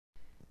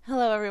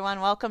Hello,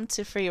 everyone. Welcome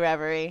to Free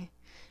Reverie,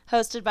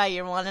 hosted by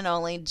your one and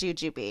only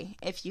Jujubee.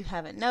 If you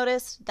haven't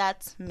noticed,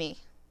 that's me.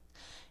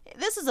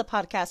 This is a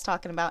podcast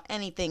talking about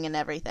anything and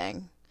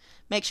everything.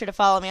 Make sure to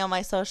follow me on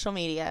my social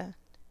media: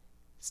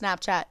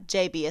 Snapchat,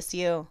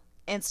 JBSU,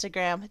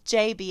 Instagram,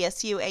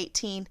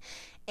 JBSU18,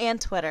 and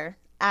Twitter,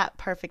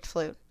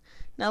 @PerfectFlute.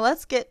 Now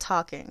let's get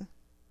talking.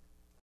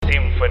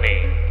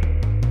 Symphony.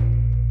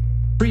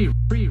 Free,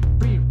 free,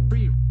 free,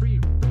 free,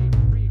 free, free,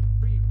 free,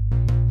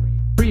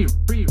 free, free,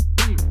 free, free,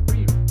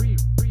 free, free,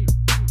 free,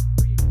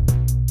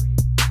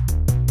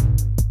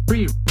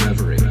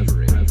 reverie.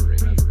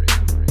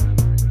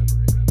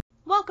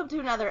 Welcome to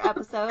another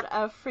episode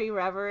of Free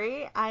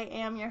Reverie. I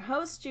am your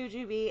host,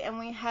 Jujubee, and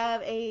we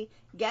have a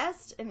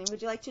guest. And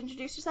would you like to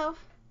introduce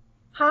yourself?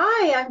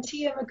 Hi, I'm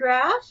Tia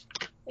McGrath,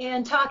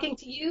 and talking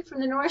to you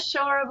from the North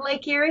Shore of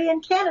Lake Erie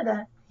in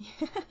Canada.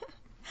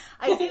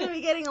 I seem to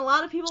be getting a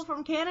lot of people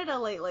from Canada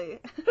lately.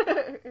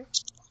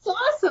 It's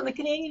awesome, the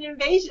Canadian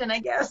invasion, I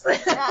guess.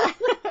 Yeah.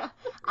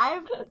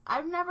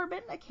 I've never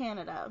been to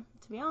Canada,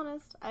 to be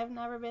honest. I've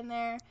never been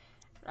there.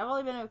 I've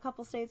only been to a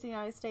couple states in the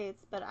United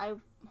States, but I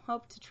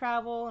hope to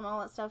travel and all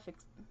that stuff.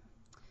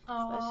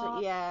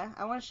 Especially, yeah,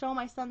 I want to show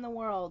my son the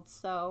world.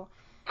 So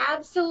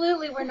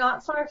Absolutely, we're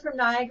not far from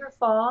Niagara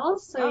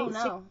Falls.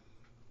 no.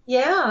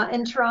 Yeah,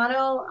 in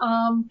Toronto.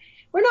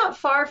 We're not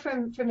far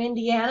from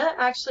Indiana.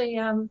 Actually,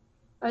 I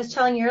was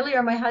telling you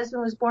earlier, my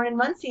husband was born in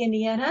Muncie,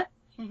 Indiana.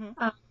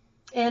 Mm-hmm.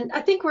 And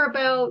I think we're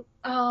about,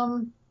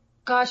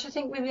 I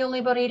think maybe only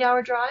about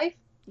 8-hour drive.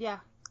 Yeah.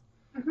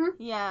 Mm-hmm.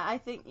 Yeah, I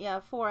think,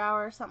 4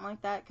 hours, something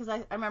like that. Because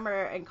I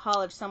remember in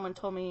college someone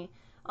told me,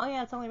 oh,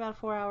 yeah, it's only about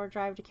a 4-hour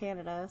drive to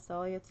Canada, so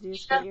all you have to do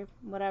is get your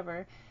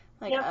whatever.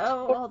 Like, Yep.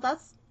 oh, well,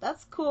 that's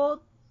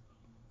cool.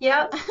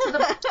 Yeah.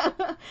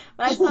 But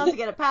I still have to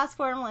get a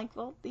passport. I'm like,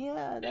 well,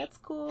 yeah, that's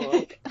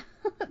cool.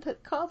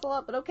 That costs a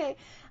lot, but okay.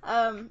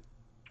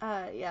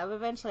 But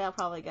eventually I'll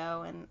probably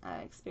go and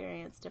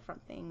experience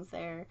different things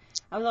there.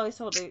 I was always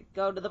told to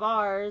go to the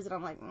bars, and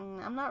I'm like,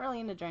 I'm not really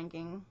into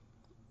drinking.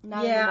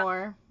 Not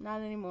anymore.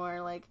 Not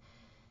anymore. Like,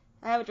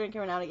 I have a drink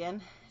every now and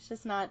again. It's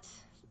just not.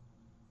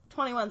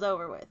 21's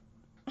over with.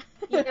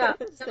 Yeah.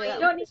 So, No, you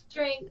don't need to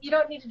drink. You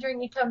don't need to drink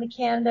when you come to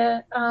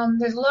Canada.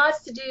 There's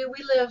lots to do.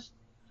 We live.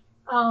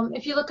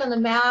 If you look on the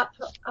map,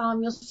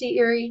 you'll see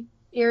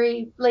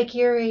Lake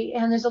Erie,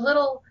 and there's a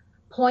little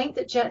point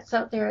that jets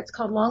out there. It's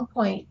called Long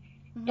Point,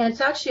 and it's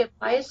actually a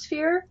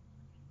biosphere.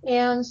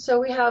 And so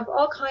we have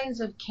all kinds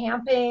of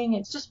camping.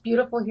 It's just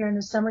beautiful here in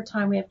the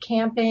summertime. We have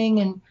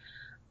camping and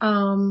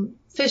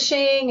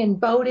fishing and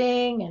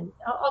boating and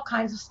all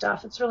kinds of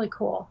stuff. It's really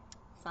cool.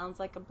 Sounds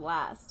like a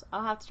blast.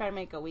 I'll have to try to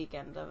make a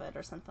weekend of it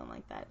or something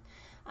like that.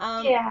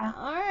 Yeah.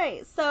 All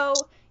right. So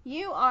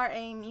you are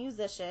a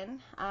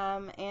musician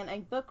and a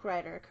book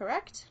writer,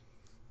 correct?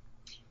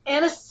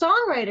 And a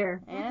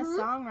songwriter. And a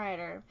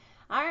songwriter.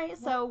 All right.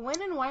 So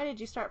when and why did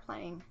you start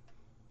playing?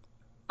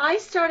 I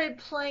started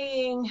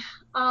playing,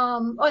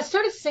 I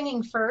started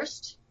singing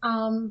first.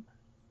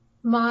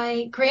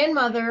 My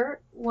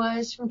grandmother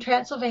was from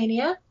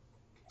Transylvania,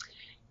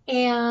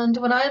 and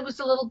when I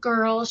was a little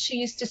girl, she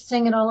used to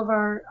sing at all of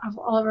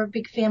our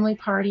big family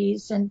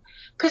parties. And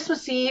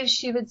Christmas Eve,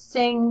 she would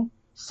sing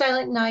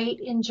Silent Night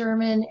in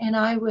German, and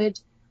I would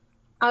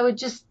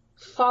just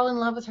fall in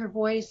love with her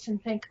voice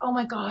and think, oh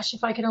my gosh,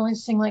 if I could only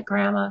sing like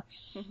Grandma.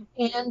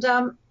 And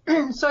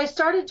so I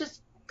started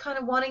just kind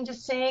of wanting to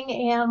sing,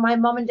 and my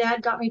mom and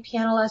dad got me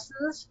piano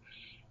lessons.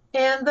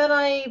 And then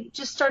I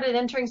just started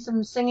entering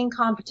some singing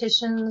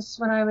competitions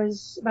when I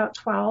was about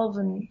 12.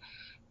 And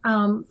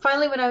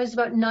finally, when I was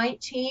about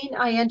 19,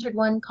 I entered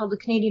one called the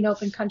Canadian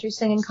Open Country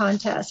Singing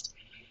Contest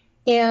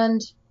and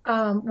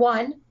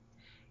won.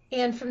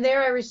 And from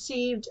there, I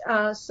received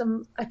a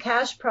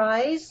cash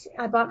prize.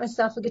 I bought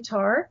myself a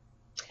guitar.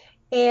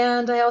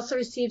 And I also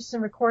received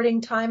some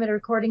recording time at a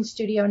recording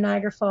studio in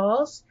Niagara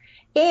Falls.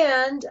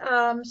 And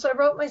so I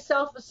wrote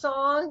myself a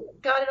song,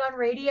 got it on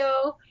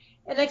radio.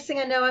 And next thing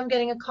I know, I'm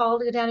getting a call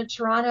to go down to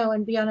Toronto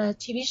and be on a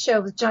TV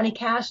show with Johnny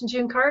Cash and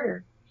June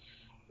Carter.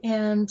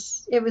 And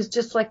it was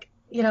just like,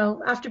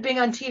 after being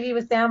on TV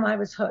with them, I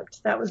was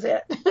hooked. That was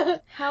it.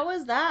 How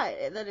was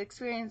that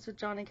experience with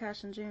Johnny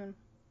Cash and June?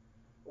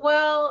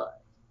 Well,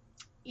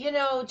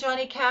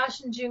 Johnny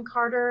Cash and June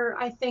Carter,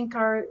 I think,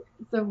 are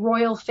the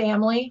royal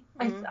family.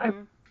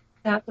 Mm-hmm.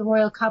 The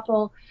royal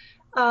couple.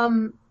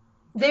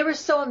 They were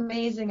so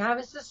amazing. I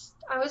was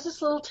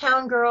this little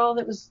town girl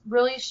that was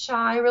really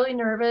shy, really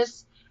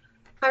nervous.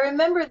 I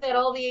remember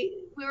that we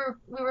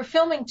were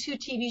filming 2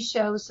 TV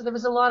shows, so there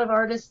was a lot of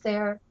artists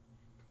there,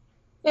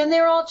 and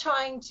they were all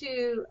trying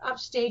to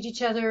upstage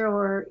each other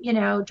or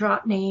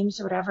drop names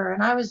or whatever.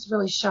 And I was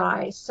really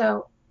shy,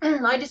 so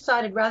I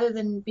decided rather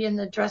than be in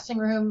the dressing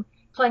room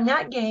playing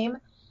that game,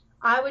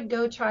 I would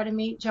go try to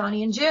meet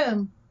Johnny and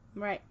June.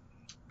 Right.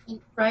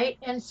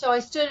 And so I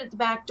stood at the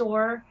back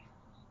door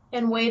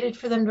and waited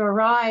for them to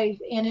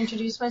arrive and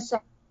introduce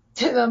myself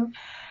to them.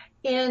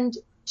 And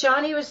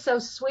Johnny was so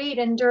sweet.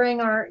 And during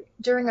our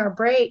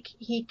break,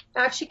 he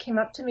actually came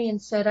up to me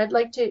and said, I'd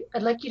like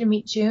you to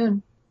meet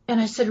June. And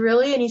I said,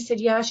 really? And he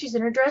said, yeah, she's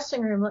in her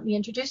dressing room. Let me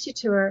introduce you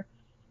to her.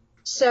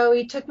 So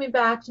he took me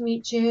back to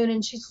meet June,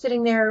 and she's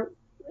sitting there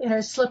in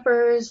her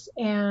slippers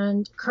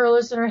and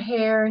curlers in her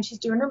hair, and she's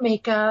doing her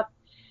makeup.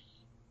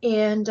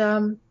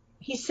 And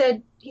he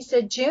said,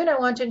 June, I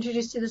want to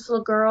introduce you to this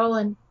little girl.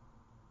 And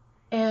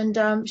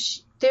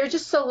they were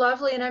just so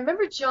lovely. And I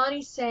remember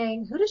Johnny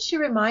saying, who does she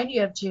remind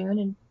you of, June?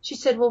 And she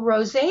said, well,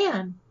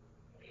 Roseanne.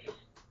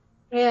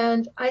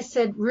 And I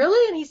said,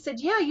 really? And he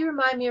said, yeah, you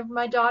remind me of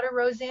my daughter,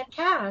 Roseanne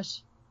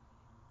Cash.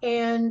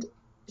 And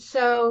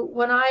so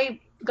when I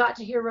got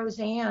to hear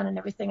Roseanne and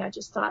everything, I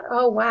just thought,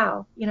 oh,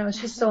 wow,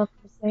 she's so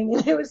amazing.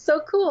 And it was so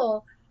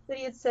cool that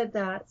he had said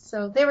that.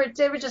 So they were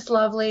just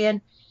lovely.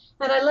 And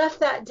I left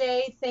that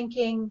day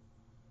thinking,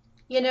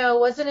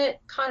 wasn't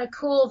it kind of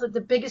cool that the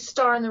biggest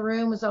star in the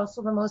room was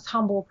also the most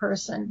humble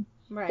person?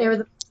 Right. They were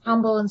the most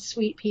humble and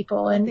sweet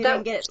people. And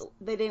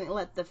they didn't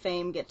let the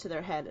fame get to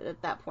their head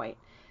at that point.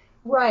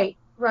 Right.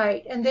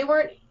 And they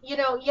weren't,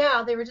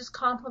 they were just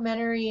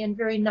complimentary and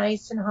very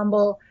nice and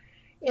humble.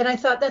 And I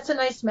thought that's a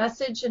nice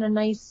message and a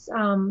nice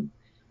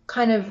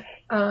kind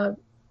of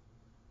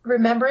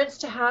remembrance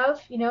to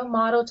have,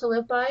 motto to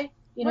live by,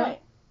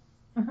 Right.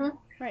 Mm-hmm.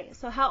 Right.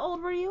 So how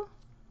old were you?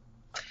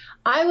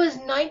 I was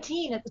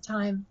 19 at the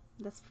time.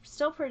 That's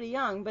still pretty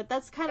young, but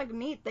that's kind of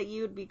neat that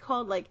you would be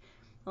called like,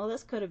 well,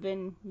 this could have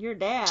been your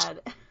dad.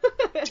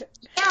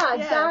 Yeah,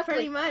 exactly. Yeah,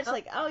 pretty much.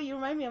 Like, oh, you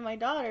remind me of my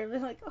daughter. They're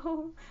like,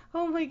 oh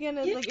my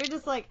goodness. Yeah. Like, you're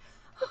just like,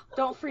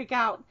 don't freak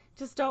out.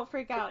 Just don't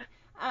freak out.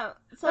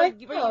 So were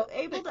you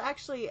able to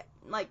actually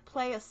like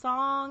play a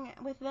song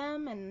with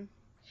them? And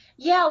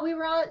yeah, we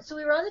were on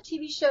the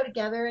TV show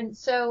together, and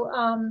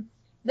so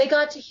they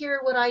got to hear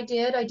what I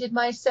did. I did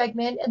my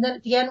segment, and then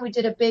at the end we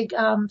did a big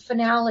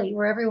finale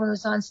where everyone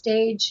was on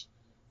stage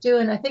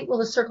doing, I think, Will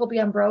the Circle Be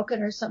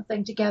Unbroken or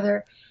something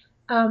together.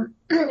 And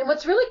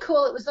what's really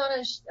cool, it was on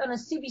a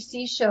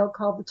CBC show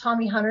called The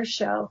Tommy Hunter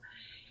Show.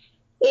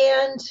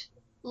 And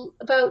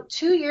about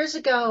 2 years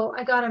ago,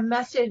 I got a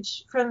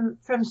message from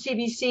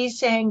CBC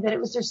saying that it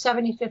was their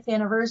 75th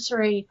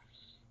anniversary.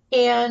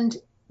 And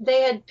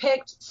they had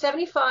picked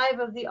 75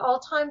 of the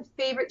all-time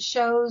favorite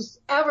shows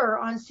ever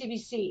on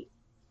CBC.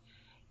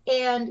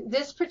 And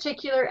this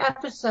particular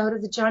episode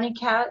of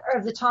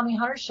the Tommy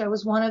Hunter Show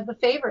was one of the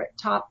favorite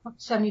top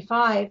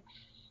 75.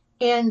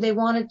 And they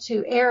wanted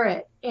to air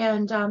it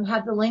and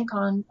had the link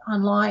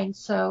online.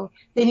 So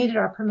they needed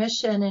our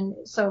permission.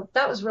 And so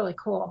that was really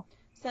cool.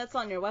 So that's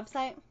on your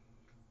website?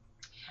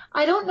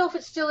 I don't know if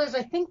it still is.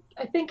 I think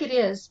it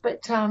is,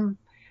 but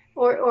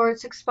or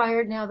it's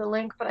expired now, the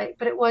link, but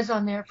it was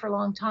on there for a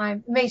long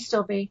time. It may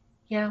still be.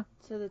 Yeah.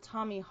 So the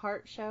Tommy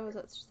Hart Show, is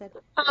that what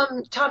you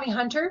said? Tommy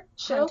Hunter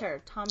Show.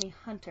 Tommy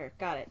Hunter.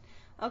 Got it.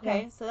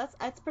 Okay. Yeah. So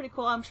that's pretty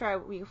cool. I'm sure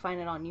we can find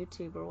it on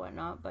YouTube or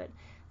whatnot, but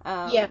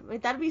yeah,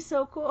 that'd be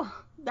so cool.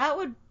 That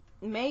would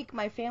make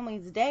my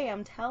family's day.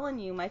 I'm telling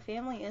you, my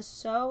family is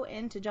so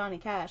into Johnny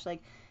Cash.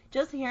 Like,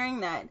 just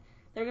hearing that,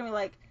 they're gonna be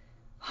like,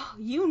 oh,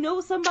 you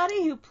know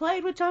somebody who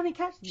played with Johnny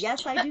Cash?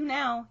 Yes, I do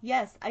now.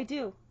 Yes, I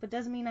do. But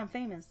doesn't mean I'm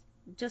famous.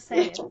 Just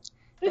saying.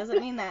 Doesn't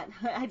mean that.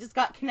 I just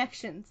got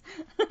connections.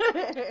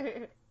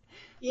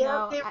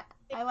 Yeah. No,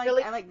 I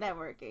like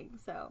networking.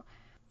 So,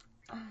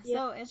 Yeah.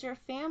 So is your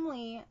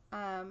family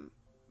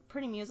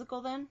pretty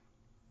musical then?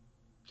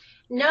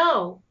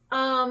 No.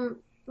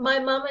 My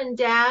mom and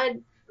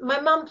dad, my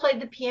mom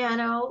played the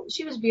piano.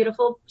 She was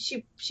beautiful.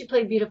 She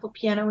played beautiful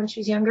piano when she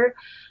was younger.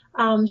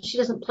 She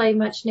doesn't play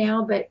much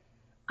now, but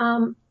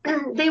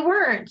they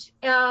weren't.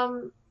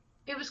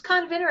 It was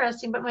kind of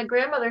interesting, but my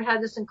grandmother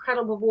had this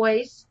incredible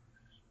voice,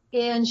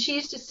 and she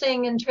used to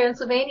sing in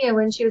Transylvania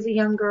when she was a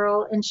young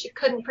girl, and she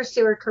couldn't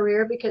pursue her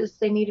career because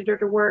they needed her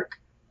to work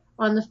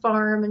on the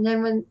farm. And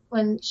then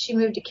when she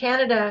moved to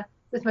Canada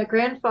with my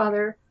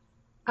grandfather,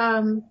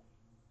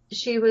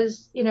 she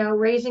was,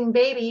 raising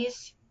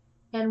babies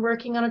and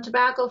working on a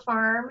tobacco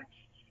farm.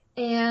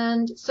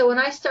 And so when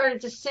I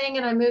started to sing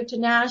and I moved to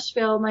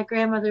Nashville, my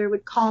grandmother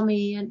would call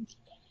me and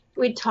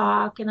we'd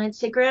talk, and I'd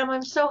say, Grandma,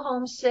 I'm so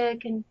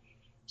homesick. And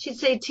she'd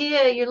say,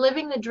 Tia, you're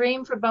living the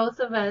dream for both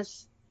of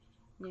us.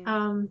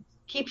 Yeah.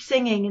 Keep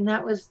singing. And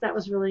that was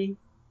really,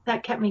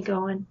 that kept me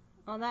going.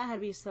 Oh, that had to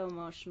be so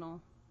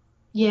emotional.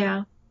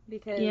 Yeah.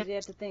 Because Yeah. you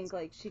have to think,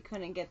 like, she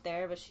couldn't get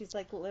there, but she's,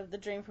 like, lived the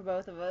dream for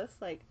both of us.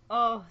 Like,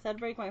 oh, that'd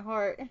break my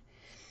heart.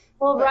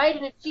 Well, But- right.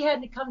 And if she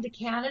hadn't come to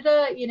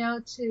Canada,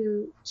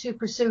 to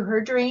pursue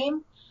her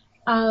dream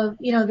of,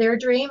 their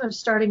dream of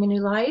starting a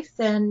new life,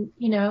 then,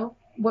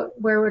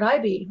 where would I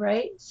be?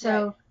 Right.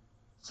 So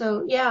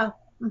yeah.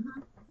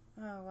 Mm-hmm.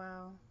 Oh,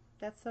 wow.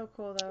 That's so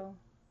cool, though.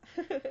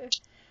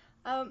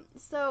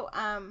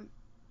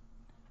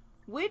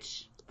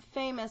 Which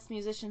famous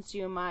musicians do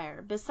you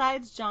admire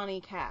besides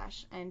Johnny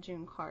Cash and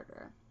June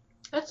Carter?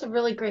 That's a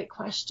really great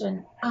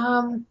question.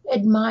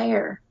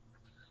 Admire.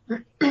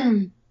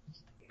 There's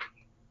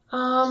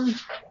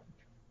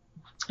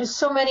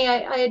so many.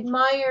 I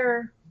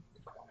admire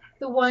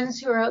the ones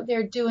who are out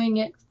there doing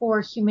it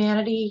for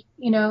humanity,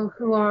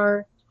 who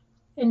are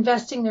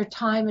investing their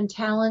time and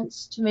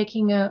talents to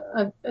making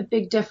a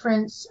big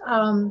difference.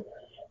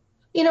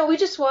 We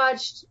just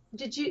watched.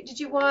 Did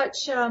you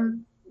watch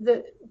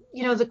the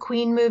the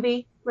Queen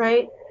movie,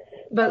 right? Oh,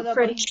 About the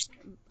Freddie.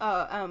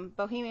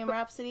 Bohemian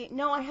Rhapsody.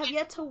 No, I have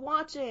yet to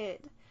watch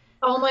it.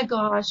 Oh my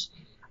gosh.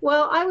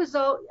 Well, I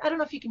don't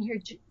know if you can hear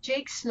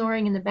Jake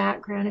snoring in the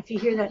background. If you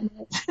hear that,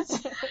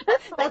 that's my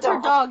That's her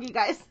dog. dog, you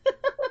guys.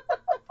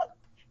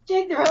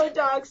 Jake the road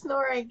dog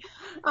snoring.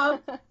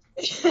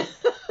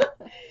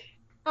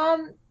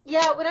 Um,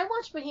 yeah, when I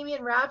watched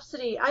Bohemian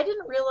Rhapsody, I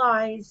didn't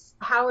realize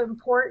how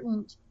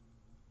important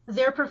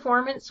their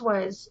performance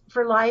was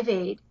for Live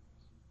Aid.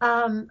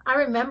 I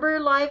remember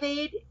Live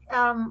Aid,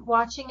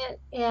 watching it,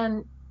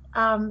 and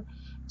um,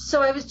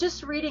 so I was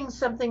just reading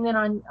something then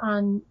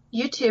on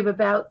YouTube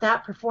about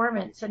that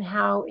performance and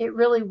how it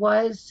really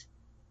was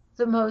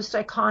the most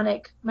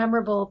iconic,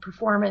 memorable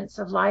performance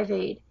of Live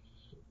Aid.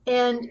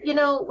 And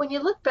when you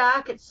look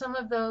back at some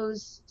of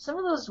those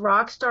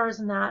rock stars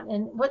and that,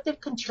 and what they've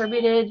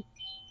contributed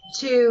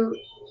to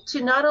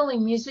not only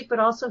music but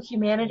also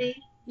humanity,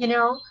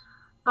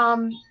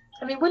 um,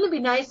 I mean, wouldn't it be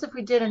nice if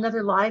we did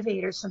another Live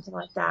Aid or something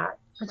like that?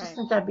 I just Right,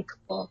 think that'd be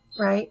cool,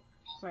 right?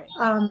 right.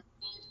 Um,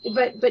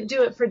 but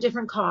do it for a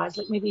different cause,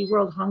 like maybe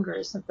World Hunger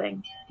or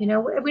something. We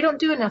don't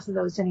do enough of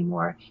those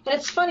anymore. And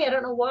it's funny, I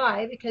don't know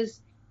why,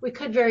 because we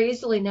could very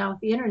easily now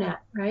with the internet,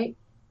 right?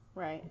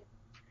 Right.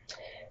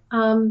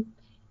 Um,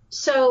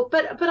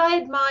 but I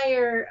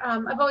admire.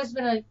 I've always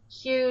been a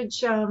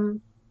huge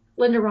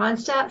Linda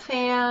Ronstadt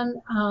fan.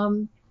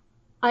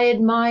 I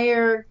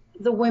admire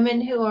the women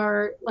who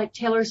are like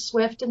Taylor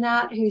Swift and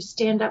that, who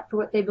stand up for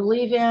what they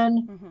believe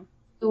in, Hmm.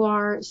 who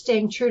are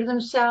staying true to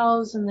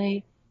themselves, and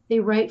they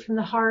write from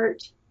the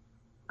heart,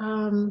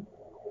 and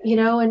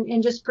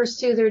just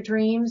pursue their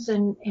dreams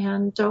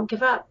and don't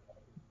give up.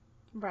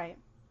 Right.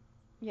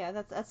 Yeah,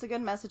 that's a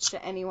good message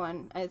to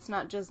anyone. It's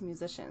not just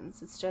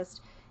musicians. It's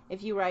just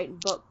if you write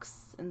books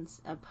and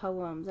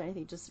poems or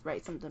anything, just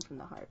write something from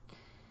the heart.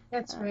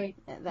 That's right.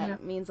 Yeah.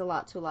 That means a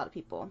lot to a lot of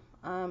people.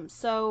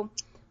 So,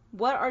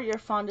 what are your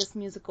fondest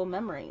musical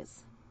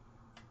memories?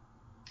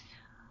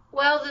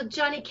 Well, the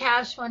Johnny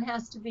Cash one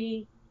has to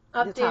be The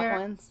up top there.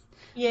 ones.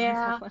 The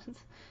Yeah. top ones.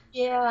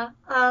 Yeah.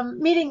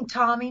 Meeting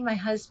Tommy, my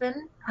husband,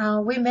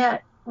 we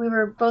met. We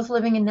were both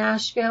living in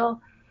Nashville,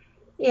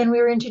 and we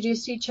were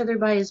introduced to each other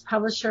by his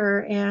publisher.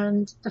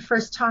 And the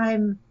first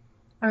time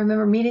I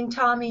remember meeting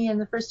Tommy, and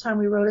the first time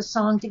we wrote a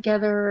song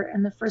together,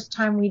 and the first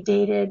time we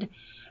dated,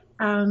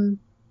 um,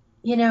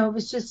 it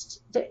was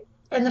just,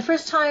 and the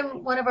first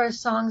time one of our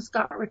songs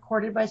got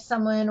recorded by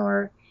someone,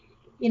 or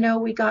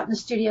we got in the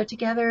studio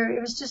together.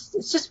 It's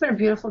just been a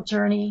beautiful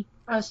journey,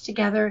 us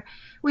together.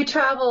 We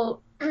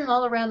travel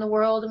all around the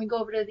world, and we go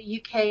over to the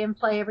UK and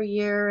play every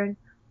year.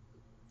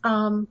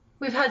 And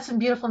we've had some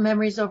beautiful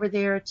memories over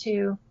there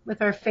too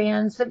with our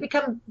fans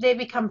they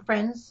become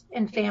friends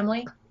and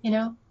family,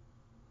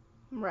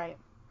 Right.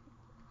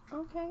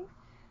 Okay. All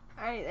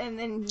right. And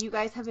then you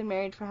guys have been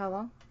married for how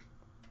long?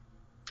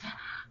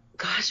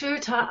 Gosh, we were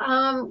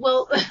talking,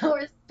 well,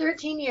 we're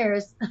 13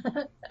 years.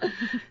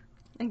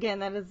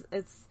 Again,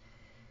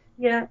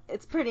 Yeah.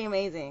 it's pretty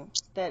amazing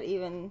that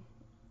even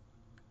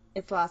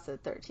it's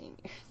lasted 13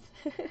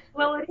 years.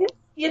 Well, it is,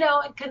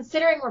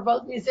 considering we're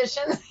both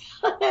musicians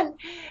and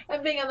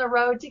being on the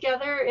road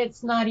together,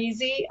 it's not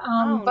easy.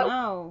 Oh But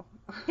no.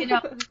 you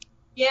know,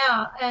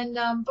 yeah, and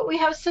but we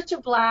have such a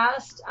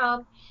blast.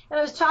 And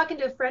I was talking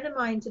to a friend of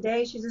mine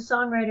today. She's a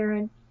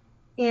songwriter,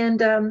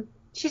 and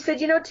she said,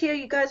 Tia,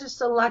 you guys are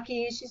so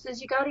lucky. She says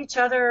you got each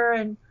other,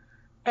 and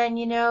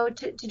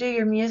to do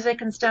your music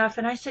and stuff.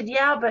 And I said,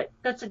 yeah, but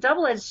that's a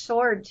double-edged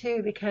sword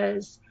too,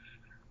 because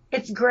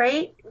it's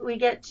great we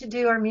get to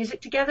do our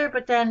music together,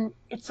 but then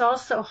it's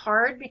also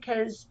hard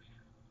because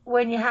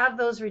when you have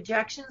those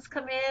rejections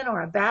come in,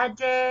 or a bad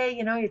day,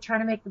 you're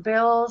trying to make the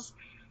bills,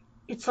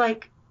 it's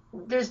like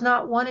there's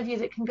not one of you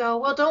that can go,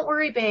 well, don't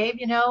worry, babe,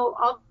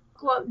 I'll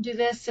go out and do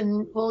this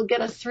and we'll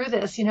get us through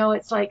this.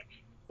 It's like,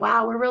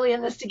 wow, we're really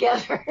in this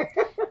together.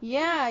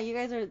 Yeah, you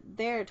guys are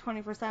there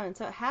 24/7,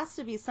 so it has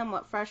to be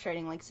somewhat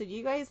frustrating. Like, so do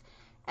you guys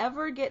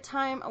ever get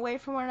time away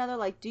from one another?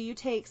 Like, do you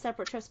take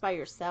separate trips by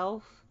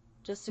yourself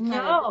just to kind of,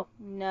 No,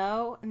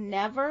 no,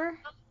 never?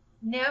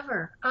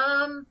 never.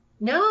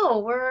 No,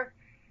 we're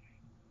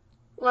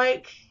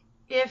like,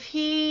 if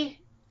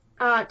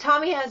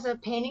Tommy has a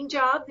painting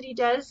job that he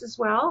does as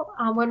well,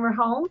 when we're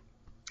home.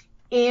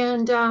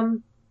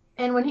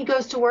 And when he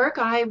goes to work,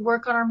 I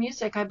work on our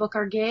music. I book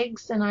our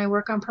gigs and I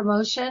work on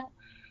promotion.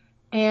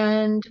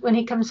 And when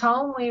he comes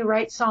home, we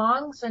write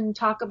songs and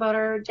talk about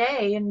our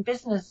day and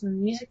business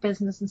and music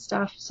business and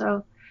stuff.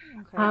 So,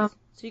 Okay. um,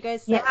 So you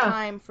guys set yeah,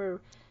 time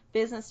for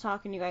business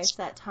talk and you guys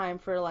set time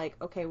for like,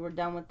 okay, we're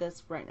done with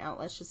this right now.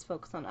 Let's just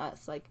focus on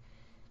us. Like,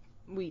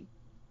 we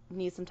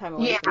need some time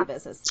away from yeah, the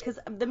business. Because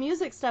the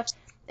music stuff,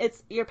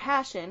 it's your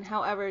passion.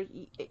 However,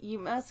 you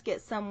must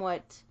get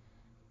somewhat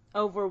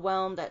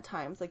overwhelmed at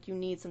times. Like, you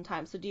need some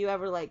time. So do you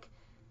ever like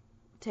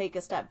take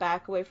a step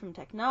back away from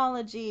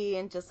technology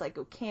and just like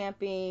go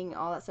camping,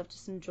 all that stuff,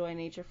 just enjoy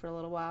nature for a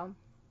little while?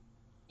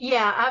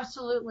 yeah,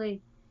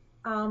 absolutely.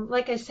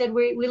 Like I said,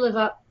 we live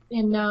up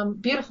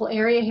beautiful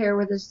area here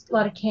where there's a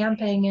lot of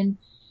camping, and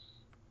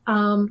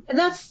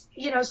that's,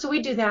 so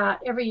we do that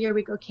every year.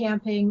 We go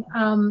camping.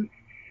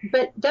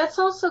 But that's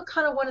also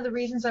kind of one of the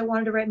reasons I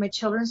wanted to write my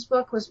children's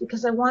book, was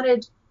because I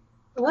wanted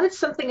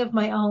something of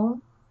my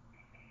own.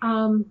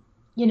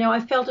 I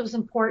felt it was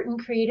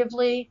important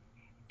creatively.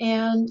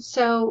 And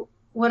so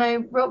when I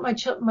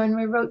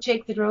wrote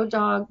Jake the Road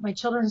Dog, my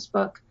children's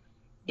book,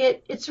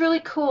 it's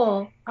really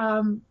cool.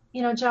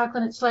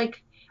 Jacqueline, it's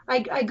like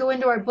I go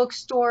into our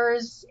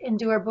bookstores and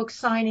do our book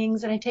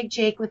signings, and I take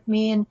Jake with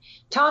me, and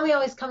Tommy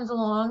always comes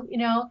along,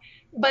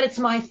 but it's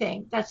my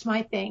thing. That's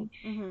my thing.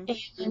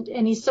 Mm-hmm.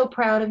 And he's so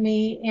proud of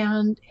me,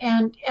 and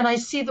I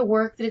see the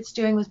work that it's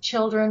doing with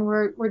children.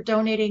 We're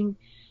donating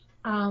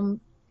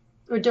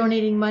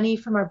money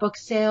from our book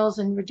sales,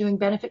 and we're doing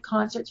benefit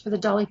concerts for the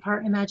Dolly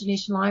Parton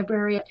Imagination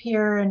Library up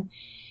here,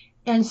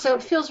 and so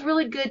it feels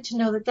really good to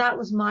know that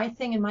was my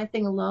thing and my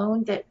thing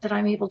alone, that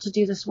I'm able to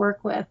do this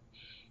work with.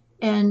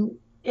 And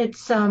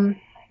it's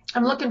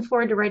I'm looking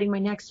forward to writing my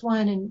next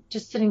one and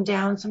just sitting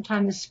down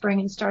sometime this spring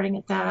and starting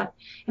at that,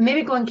 and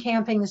maybe going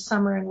camping this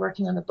summer and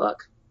working on the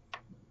book.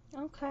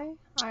 Okay.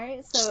 All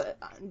right. So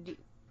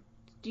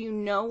do you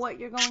know what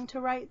you're going to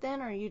write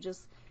then, or are you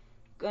just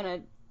going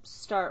to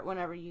start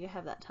whenever you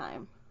have that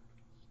time?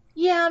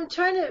 Yeah, I'm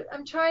trying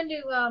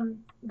to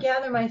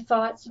gather my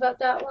thoughts about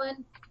that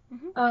one.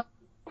 Mm-hmm.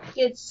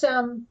 It's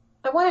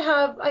I want to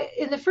have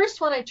in the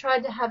first one I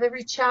tried to have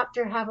every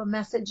chapter have a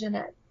message in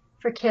it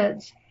for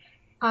kids.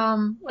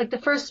 Like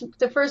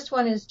the first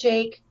one is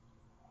Jake.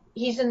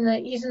 He's in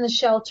the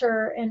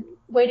shelter and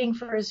waiting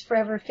for his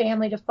forever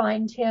family to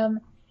find him.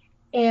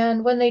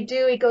 And when they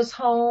do, he goes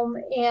home,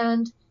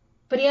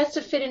 but he has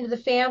to fit into the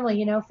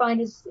family, find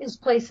his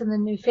place in the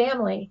new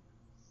family.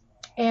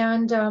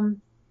 And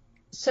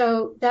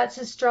so that's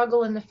his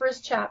struggle in the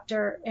first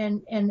chapter,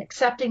 and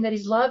accepting that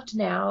he's loved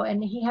now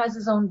and he has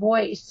his own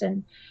voice.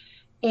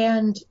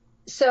 And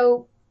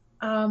so,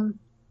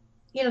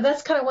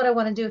 that's kind of what I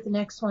want to do with the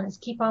next one, is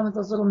keep on with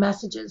those little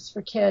messages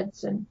for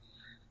kids. And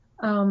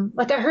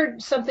like I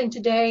heard something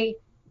today,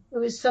 it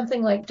was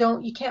something like,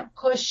 you can't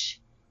push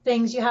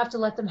things, you have to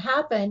let them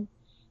happen.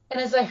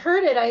 And as I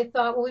heard it, I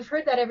thought, well, we've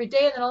heard that every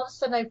day. And then all of a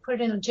sudden I put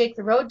it in a Jake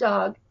the Road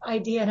Dog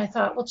idea. And I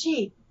thought, well,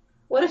 gee,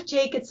 what if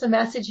Jake gets the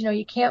message,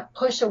 you can't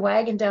push a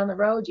wagon down the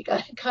road. You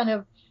got to kind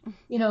of,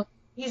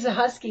 he's a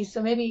husky.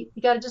 So maybe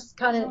you got to just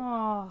kind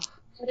of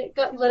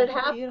let it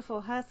happen.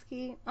 Beautiful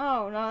husky.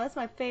 Oh, no, that's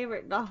my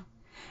favorite dog.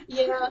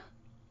 Yeah.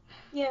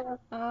 Yeah.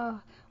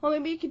 Well,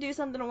 maybe you could do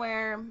something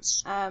where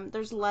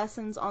there's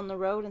lessons on the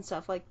road and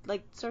stuff,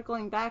 like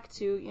circling back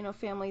to,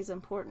 family's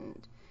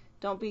important.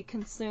 Don't be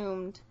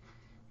consumed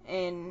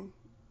in,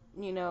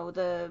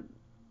 the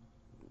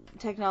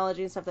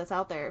technology and stuff that's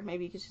out there.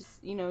 Maybe you could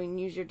just,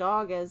 use your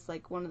dog as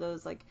like one of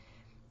those, like,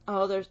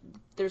 oh,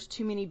 there's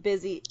too many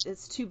busy,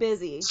 it's too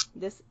busy.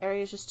 This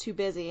area is just too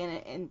busy,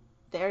 and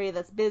the area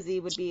that's busy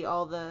would be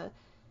all the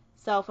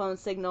cell phone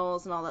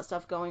signals and all that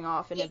stuff going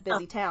off in a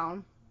busy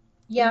town.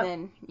 Yeah.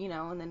 And then,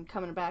 and then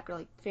coming back, or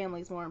like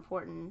family's more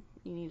important.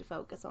 You need to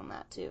focus on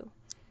that too.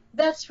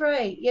 That's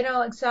right.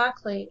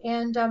 Exactly.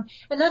 And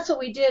that's what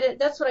we did.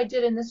 That's what I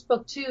did in this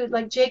book too.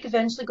 Like Jake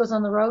eventually goes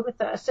on the road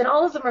with us, and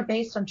all of them are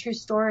based on true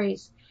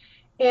stories.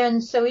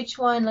 And so each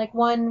one, like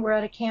one, we're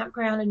at a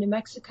campground in New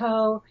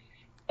Mexico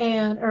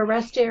or a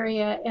rest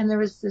area, and there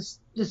was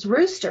this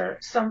rooster.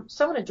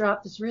 Someone had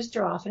dropped this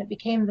rooster off, and it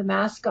became the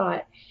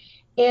mascot.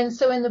 And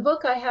so in the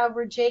book I have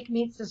where Jake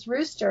meets this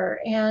rooster,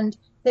 and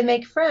they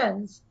make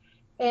friends,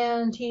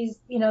 and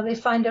they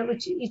find out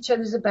what each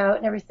other's about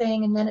and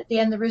everything. And then at the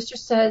end, the rooster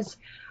says,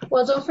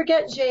 well, don't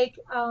forget, Jake,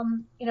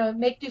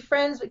 make new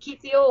friends, but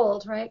keep the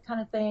old, right?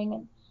 Kind of thing.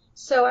 And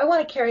so I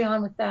want to carry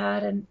on with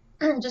that and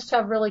just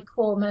have really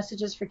cool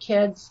messages for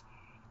kids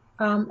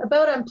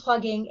about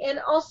unplugging. And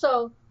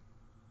also,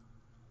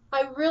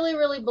 I really,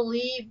 really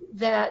believe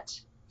that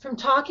from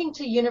talking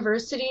to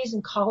universities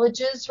and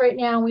colleges right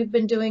now, we've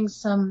been doing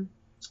some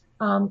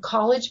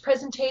college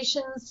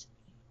presentations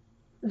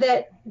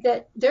that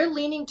they're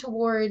leaning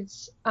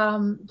towards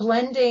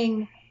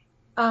blending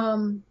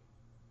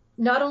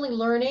not only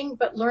learning,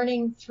 but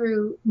learning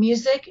through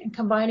music and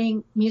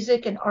combining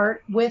music and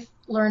art with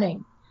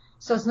learning.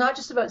 So it's not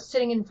just about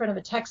sitting in front of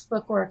a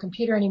textbook or a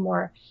computer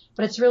anymore,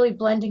 but it's really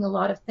blending a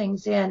lot of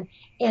things in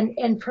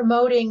and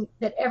promoting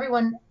that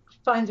everyone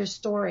find their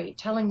story,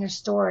 telling their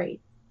story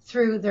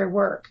through their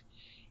work.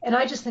 And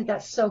I just think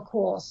that's so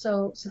cool.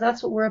 So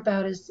that's what we're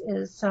about, is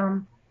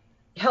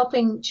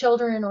helping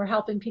children or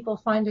helping people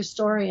find their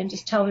story and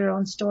just tell their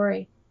own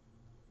story.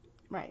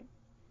 Right.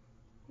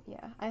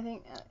 Yeah, I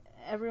think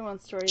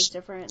everyone's story is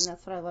different, and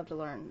that's what I love to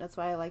learn. That's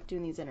why I like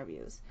doing these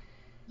interviews.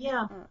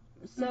 Yeah.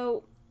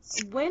 So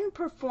when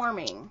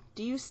performing,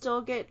 do you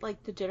still get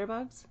like the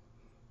jitterbugs?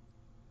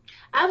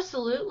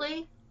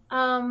 Absolutely.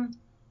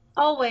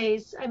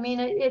 Always. I mean,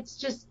 it's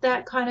just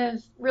that kind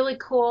of really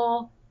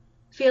cool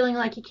feeling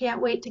like you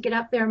can't wait to get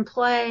up there and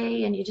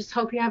play, and you just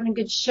hope you're having a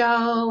good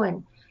show,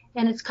 and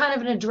it's kind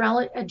of an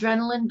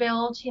adrenaline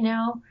build,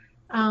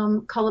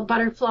 call it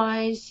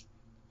butterflies.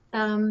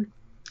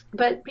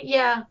 but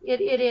yeah,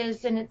 it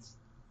is, and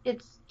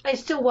I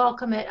still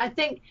welcome it. I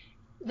think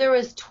there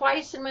was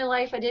twice in my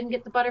life I didn't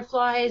get the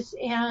butterflies,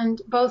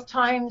 and both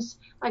times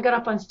I got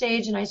up on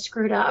stage and I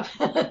screwed up.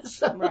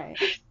 so Right.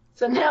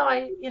 so now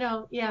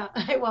yeah,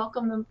 I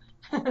welcome them.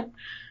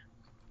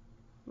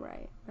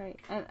 Right. Right.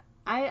 And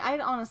I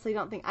honestly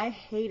don't think I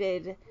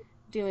hated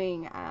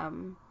doing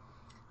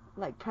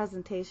like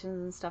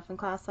presentations and stuff in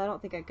class. So I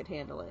don't think I could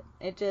handle it.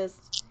 It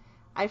just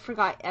I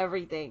forgot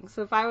everything.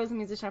 So if I was a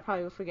musician, I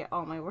probably would forget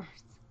all my words.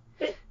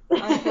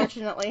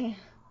 Unfortunately.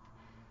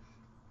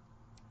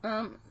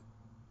 Um.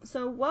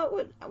 So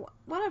what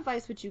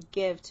advice would you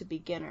give to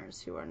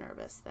beginners who are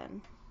nervous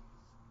then?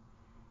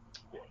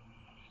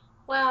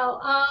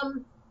 Well,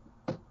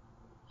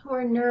 who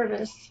are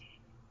nervous.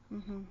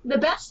 Hmm. The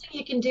best thing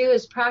you can do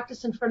is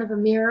practice in front of a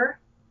mirror,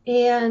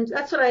 and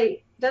that's what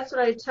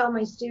I tell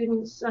my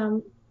students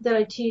that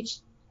I teach.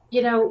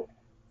 You know,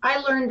 I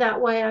learned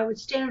that way. I would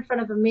stand in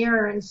front of a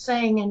mirror and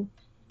sing,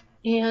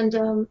 and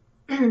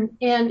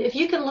and if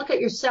you can look at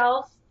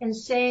yourself and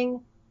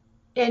sing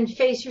and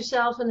face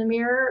yourself in the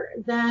mirror,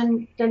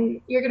 then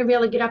you're going to be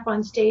able to get up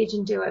on stage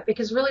and do it,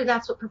 because really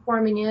that's what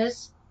performing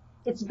is.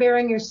 It's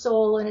bearing your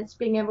soul, and it's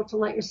being able to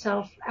let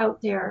yourself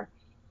out there.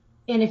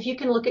 And if you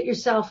can look at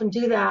yourself and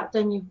do that,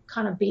 then you've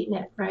kind of beaten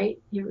it, right?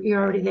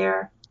 You're already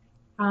there.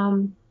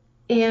 Um,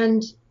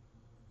 and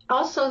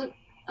also,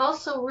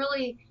 also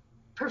really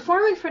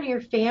perform in front of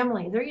your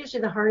family. They're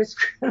usually the hardest,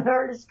 the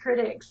hardest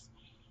critics.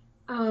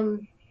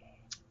 Um,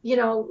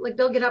 like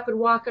they'll get up and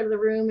walk out of the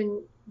room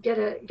and get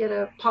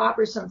a pop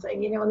or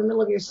something, in the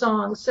middle of your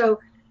song. So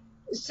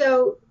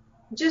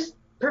just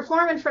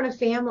perform in front of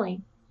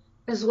family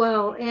as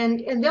well,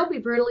 and they'll be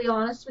brutally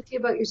honest with you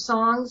about your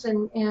songs,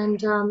 and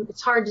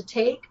it's hard to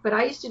take, but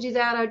I used to do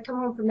that. I'd come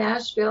home from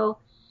Nashville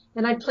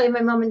and I'd play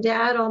my mom and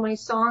dad all my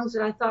songs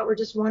that I thought were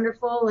just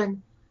wonderful,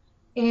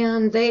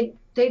 and they'd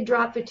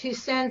drop the 2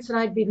 cents, and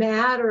I'd be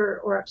mad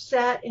or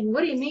upset, and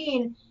what do you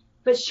mean?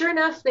 But sure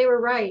enough, they were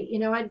right.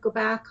 I'd go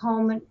back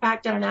home and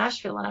back down to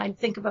Nashville, and I'd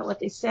think about what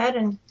they said,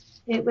 and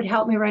it would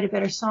help me write a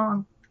better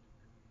song.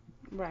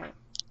 Right.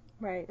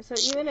 Right. So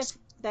even if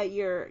that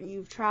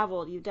you've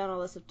traveled, you've done all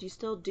this stuff, do you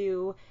still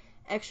do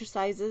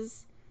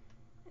exercises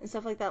and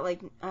stuff like that,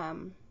 like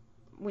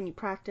when you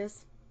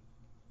practice?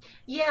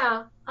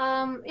 Yeah,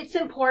 it's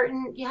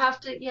important. You have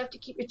to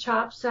keep your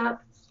chops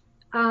up.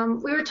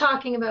 We were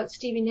talking about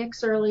Stevie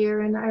Nicks earlier,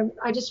 and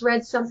I just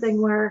read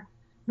something where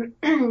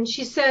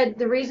she said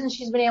the reason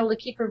she's been able to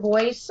keep her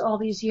voice all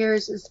these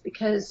years is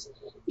because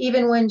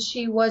even when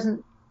she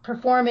wasn't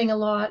performing a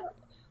lot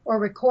or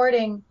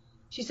recording,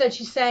 she said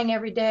she sang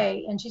every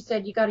day, and she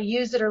said you got to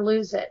use it or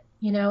lose it,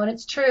 and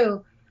it's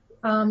true.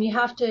 You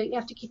have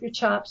to keep your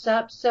chops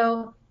up.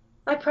 So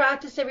I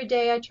practice every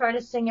day. I try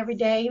to sing every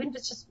day, even if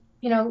it's just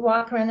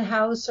walk around the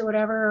house or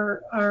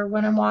whatever, or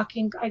when I'm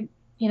walking,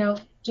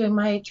 doing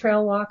my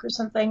trail walk or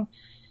something.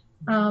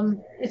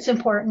 It's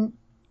important.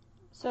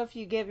 So if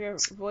you give your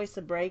voice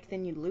a break,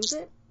 then you lose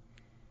it?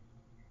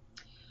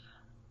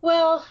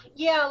 Well,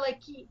 yeah,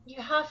 like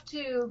you have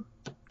to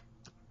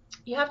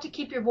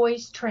keep your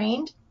voice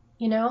trained,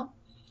 you know,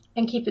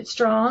 and keep it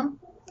strong.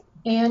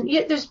 And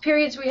there's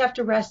periods where you have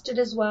to rest it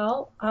as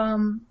well.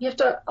 You have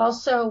to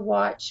also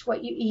watch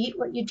what you eat,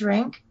 what you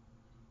drink.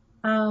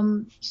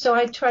 So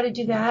I try to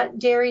do that.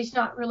 Dairy's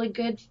not really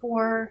good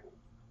for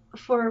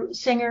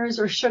singers,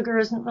 or sugar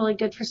isn't really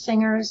good for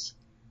singers.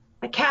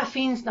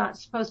 Caffeine's not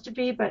supposed to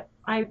be, but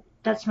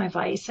that's my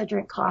vice. I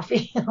drink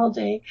coffee all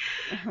day.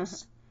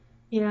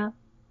 Yeah.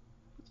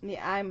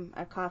 Yeah, I'm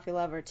a coffee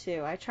lover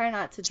too. I try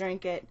not to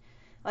drink it.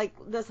 Like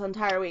this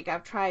entire week,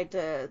 I've tried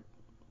to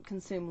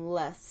consume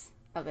less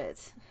of it,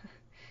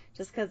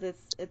 just because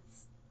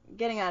it's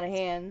getting out of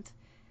hand.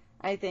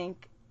 I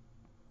think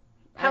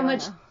I How don't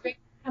much know.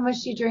 how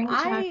much do you drink,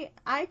 Jack?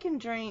 I can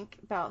drink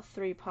about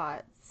 3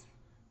 pots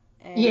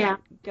and Yeah.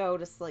 go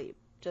to sleep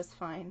just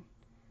fine.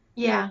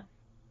 Yeah.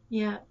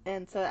 Yeah.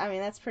 And so I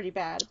mean that's pretty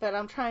bad. But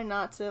I'm trying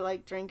not to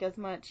like drink as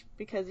much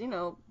because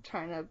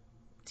trying to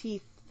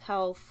teeth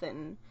health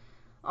and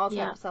all type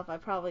Yeah. of stuff. I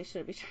probably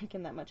shouldn't be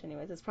drinking that much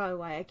anyways. It's probably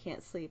why I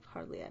can't sleep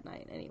hardly at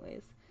night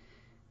anyways.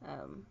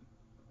 Um,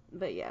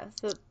 but yeah,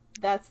 so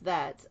that's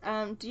that.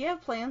 Do you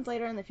have plans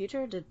later in the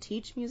future to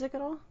teach music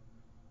at all?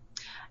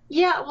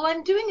 Yeah, well,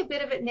 I'm doing a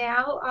bit of it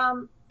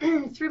now.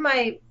 Through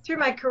my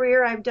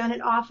career, I've done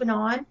it off and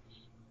on,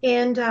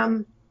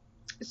 and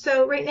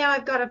so right now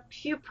I've got a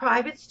few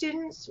private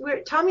students.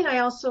 Tommy and I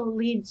also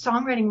lead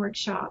songwriting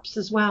workshops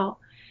as well,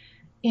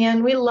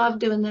 and we love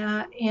doing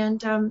that.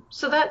 And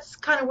so that's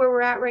kind of where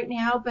we're at right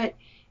now. But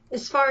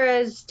as far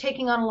as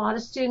taking on a lot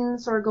of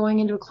students or going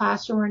into a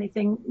classroom or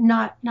anything,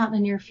 not in the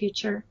near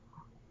future.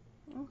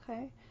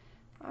 Okay.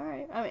 All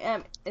right. I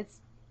mean,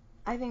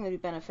 I think it'd be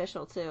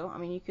beneficial too. I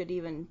mean, you could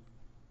even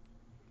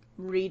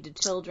read to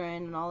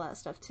children and all that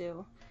stuff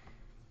too.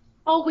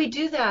 Oh, we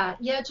do that.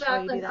 Yeah, Oh, you do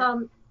Jacqueline.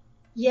 that?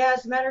 Yeah,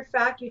 as a matter of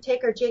fact, you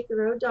take our Jake the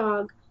Road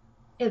Dog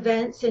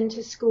events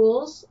into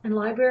schools and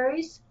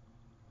libraries,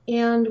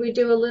 and we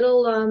do a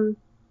little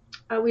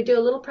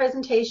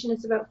presentation.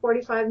 It's about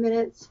 45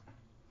 minutes,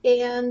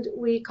 and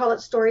we call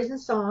it Stories and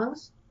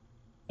Songs.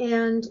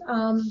 And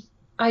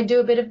I do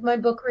a bit of my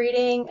book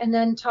reading, and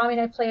then Tommy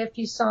and I play a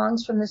few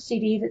songs from the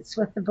CD that's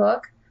with the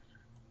book.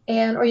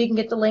 Or you can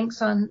get the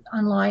links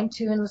online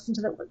too and listen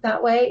to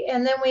that way.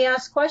 And then we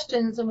ask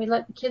questions, and we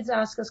let the kids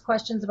ask us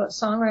questions about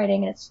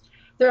songwriting.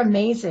 They're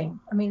amazing.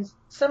 I mean,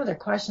 some of their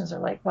questions are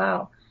like,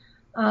 wow.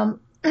 And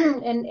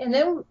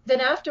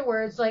then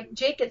afterwards, like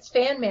Jake gets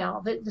fan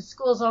mail. The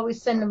schools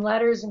always send him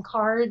letters and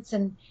cards,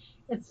 and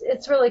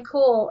it's really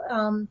cool.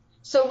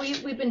 So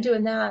we've been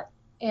doing that,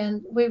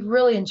 and we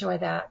really enjoy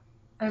that.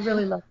 I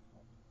really love it.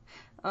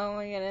 Oh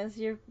my goodness,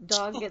 your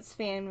dog gets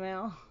fan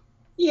mail.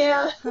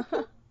 Yeah.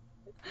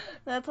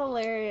 That's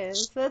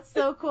hilarious. That's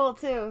so cool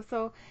too.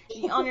 So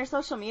on your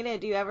social media,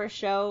 do you ever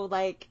show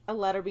like a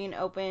letter being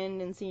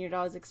opened and seeing your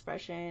dog's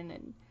expression?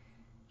 And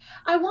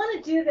I want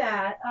to do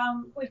that.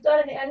 We've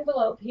got an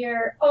envelope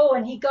here. Oh,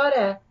 and he got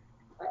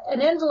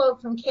an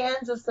envelope from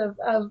Kansas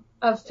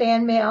of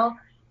fan mail,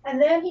 and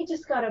then he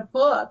just got a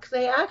book.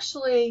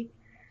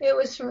 It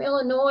was from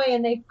Illinois,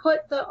 and they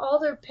put all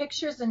their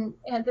pictures and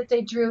that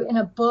they drew in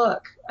a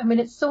book. I mean,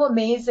 it's so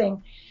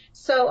amazing.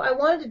 So I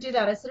wanted to do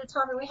that. I said to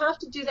Tommy, we have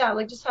to do that.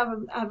 Like, just have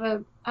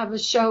a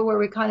show where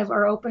we kind of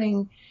are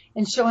opening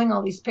and showing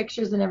all these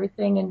pictures and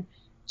everything. And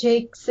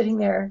Jake sitting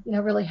there,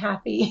 really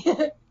happy.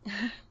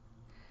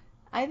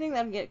 I think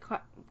that'd get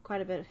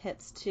quite a bit of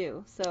hits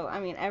too. So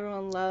I mean,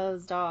 everyone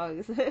loves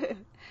dogs.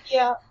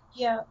 Yeah.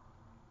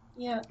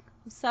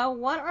 So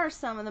what are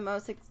some of the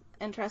most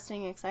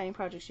interesting, exciting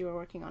projects you are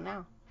working on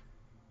now?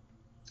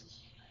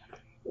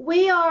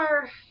 We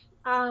are.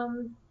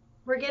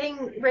 We're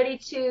getting ready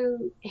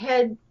to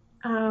head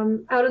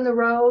out on the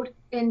road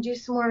and do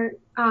some more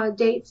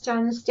dates down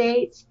in the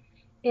States,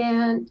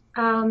 and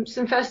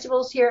some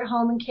festivals here at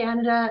home in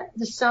Canada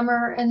this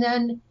summer, and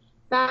then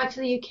back to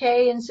the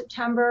UK in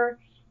September.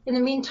 In the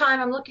meantime,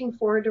 I'm looking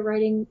forward to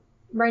writing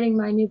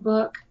my new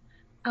book.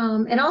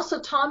 And also,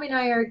 Tommy and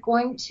I are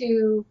going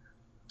to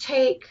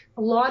take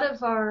a lot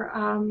of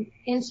our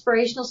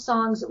inspirational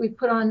songs that we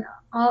put on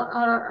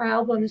our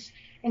albums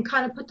and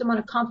kind of put them on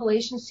a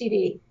compilation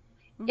CD.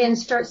 And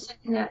start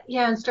sending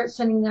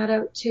that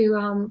out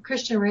to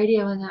Christian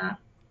radio and that,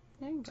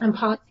 and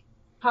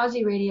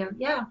Posse radio.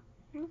 Yeah.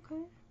 Okay.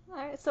 All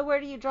right. So where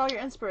do you draw your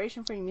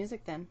inspiration for your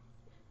music then?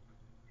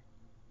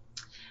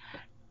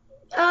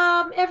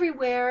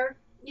 Everywhere.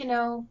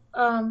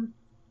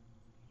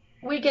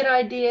 We get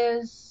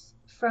ideas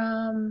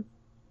from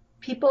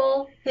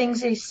people, things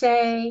they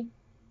say,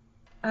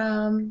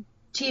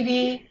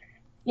 TV,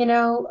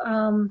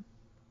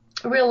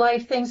 real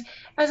life things.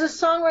 As a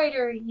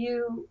songwriter,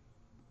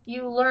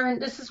 you learn,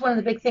 this is one of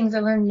the big things I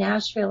learned in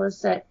Nashville,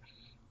 is that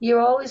you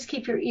always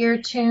keep your ear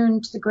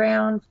tuned to the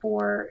ground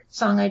for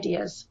song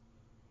ideas.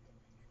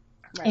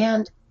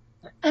 Right.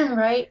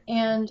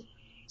 And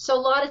so a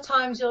lot of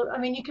times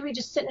you can be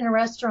just sitting in a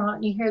restaurant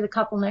and you hear the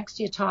couple next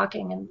to you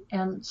talking,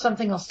 and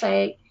something they'll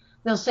say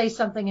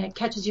something and it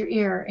catches your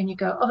ear and you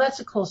go, oh, that's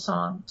a cool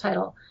song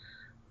title.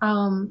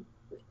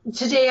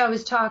 Today I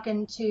was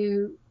talking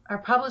to our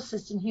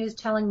publicist and he was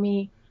telling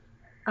me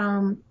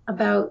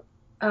about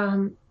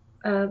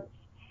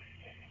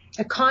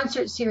a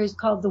concert series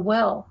called The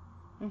Well.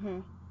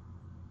 Mm-hmm.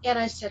 And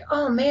I said,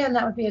 oh man,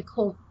 that would be a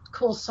cool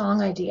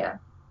song idea,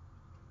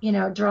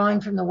 drawing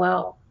from the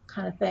well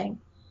kind of thing.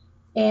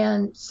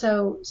 And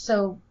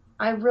so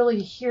I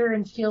really hear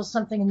and feel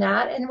something in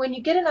that. And when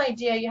you get an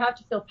idea, you have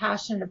to feel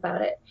passionate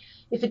about it.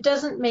 If it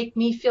doesn't make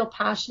me feel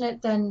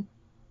passionate, then,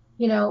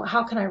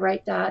 how can I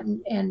write that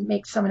and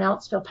make someone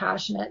else feel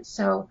passionate?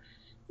 So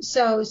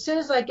as soon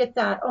as I get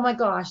that, oh my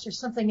gosh, there's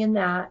something in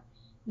that,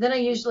 then I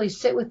usually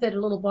sit with it a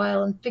little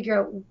while and figure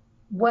out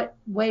what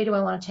way do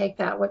I want to take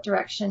that? What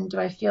direction do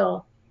I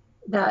feel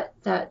that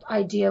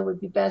idea would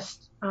be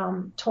best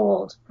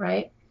told,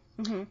 right?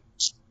 Mm-hmm.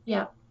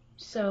 Yeah.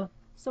 So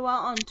while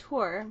on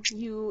tour,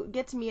 you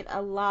get to meet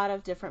a lot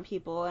of different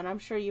people, and I'm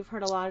sure you've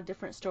heard a lot of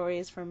different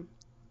stories from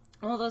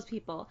all those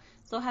people.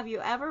 So have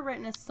you ever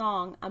written a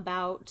song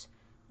about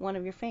one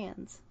of your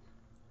fans?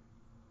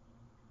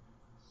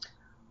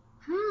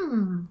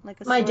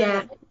 Like my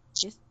dad.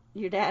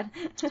 Your dad?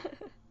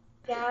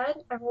 Dad,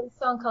 I wrote a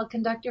song called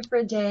Conductor for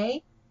a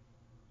Day,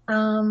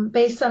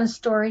 based on a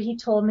story he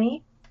told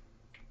me.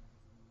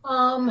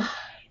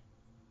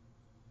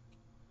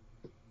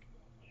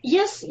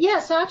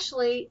 Yes,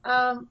 actually,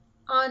 on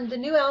the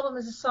new album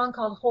is a song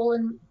called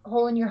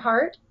Hole in Your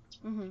Heart.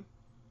 Mm-hmm.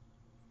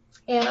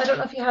 And I don't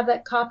know if you have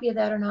that copy of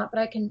that or not,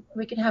 but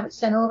we can have it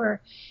sent over.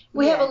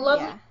 We have a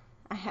lovely. Yeah,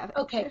 I have it.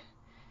 Okay,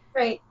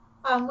 great.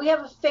 We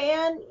have a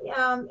fan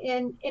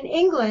in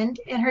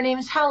England, and her name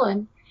is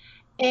Helen.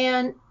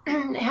 And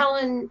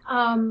Helen,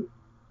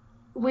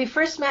 we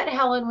first met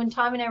Helen when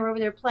Tommy and I were over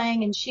there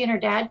playing, and she and her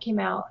dad came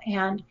out,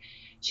 and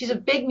she's a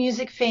big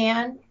music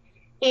fan,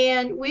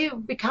 and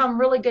we've become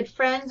really good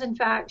friends. In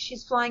fact,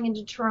 she's flying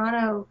into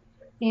Toronto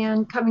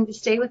and coming to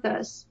stay with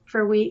us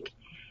for a week.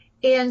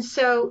 And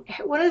so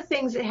one of the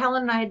things that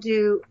Helen and I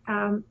do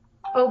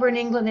over in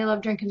England, they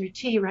love drinking their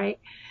tea, right?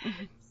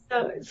 Mm-hmm.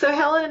 So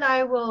Helen and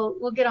I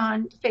will get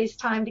on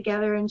FaceTime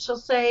together, and she'll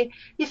say,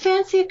 "You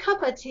fancy a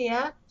cuppa,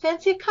 Tia?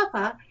 Fancy a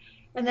cuppa?"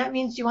 And that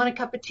means you want a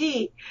cup of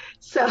tea.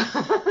 So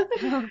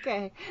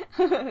Okay.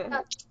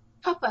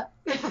 cuppa.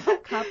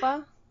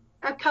 Kappa?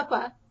 A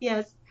cuppa,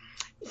 yes.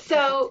 Cup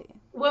So of tea.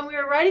 when we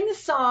were writing the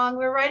song,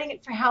 we were writing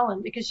it for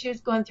Helen because she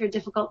was going through a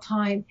difficult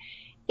time.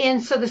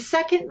 And so the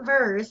second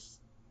verse,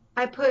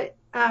 I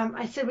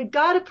said, we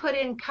got to put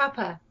in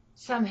cuppa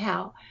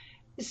somehow.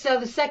 So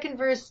the second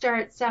verse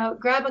starts out,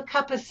 grab a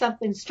cup of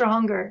something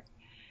stronger.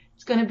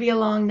 It's going to be a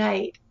long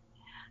night.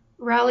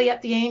 Rally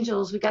up the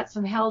angels. We got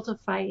some hell to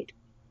fight.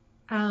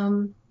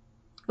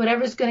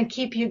 Whatever's going to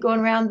keep you going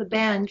around the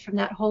bend from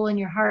that hole in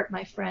your heart,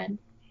 my friend.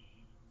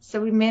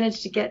 So we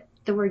managed to get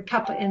the word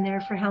cuppa in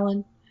there for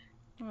Helen.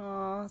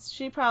 Oh,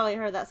 she probably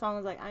heard that song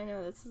and was like, I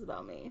know this is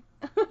about me.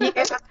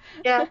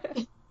 Yeah.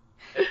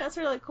 That's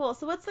really cool.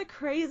 So what's the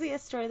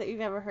craziest story that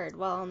you've ever heard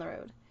while on the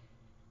road?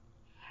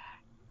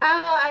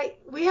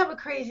 We have a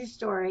crazy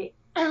story.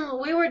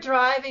 We were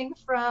driving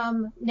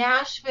from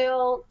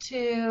Nashville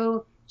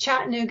to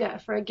Chattanooga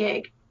for a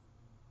gig.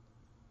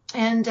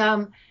 And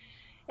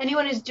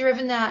anyone who's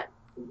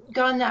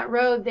gone that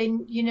road,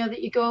 you know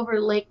that you go over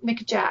Lake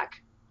Mickjack.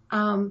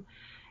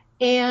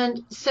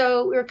 And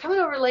so we were coming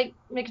over Lake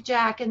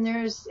Mickjack, and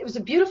it was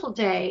a beautiful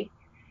day.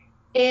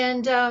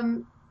 And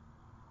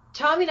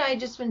Tommy and I had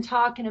just been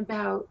talking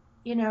about,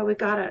 we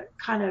got to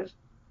kind of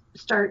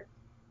start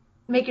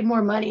making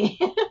more money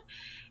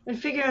and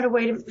figuring out a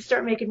way to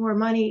start making more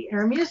money in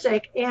our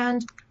music.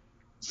 And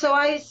so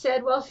I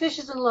said, well,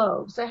 fishes and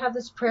loaves. I have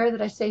this prayer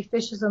that I say,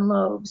 fishes and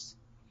loaves,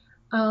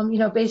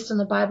 based on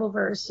the Bible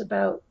verse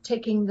about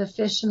taking the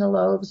fish and the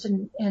loaves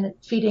and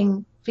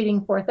feeding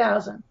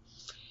 4,000.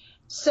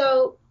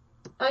 So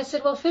I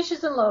said, well,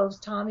 fishes and loaves,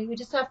 Tommy, we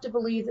just have to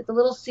believe that the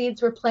little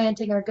seeds we're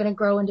planting are going to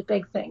grow into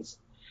big things.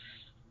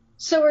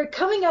 So we're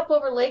coming up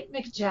over Lake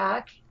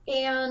Mickjack,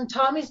 and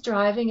Tommy's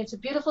driving. It's a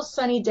beautiful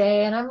sunny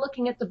day, and I'm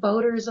looking at the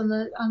boaters on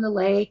the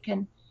lake,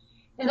 and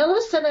all of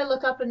a sudden I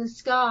look up in the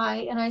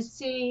sky and I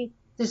see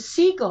the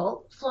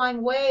seagull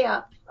flying way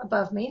up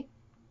above me,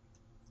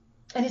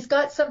 and he's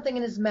got something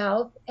in his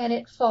mouth, and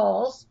it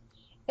falls,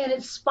 and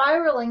it's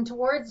spiraling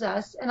towards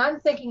us, and I'm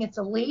thinking it's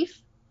a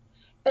leaf,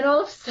 and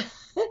all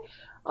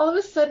of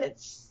a sudden it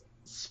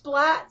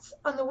splats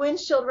on the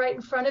windshield right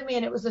in front of me,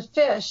 and it was a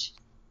fish.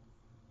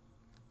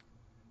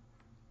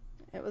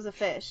 It was a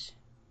fish.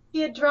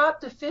 He had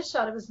dropped a fish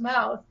out of his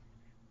mouth,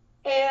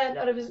 and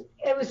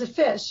it was a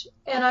fish.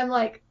 And I'm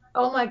like,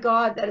 oh my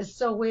God, that is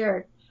so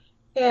weird.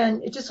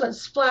 And it just went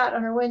splat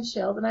on our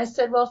windshield. And I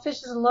said, well,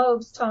 fishes and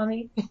loaves,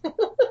 Tommy.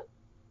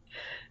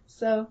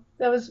 So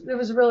it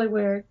was really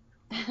weird.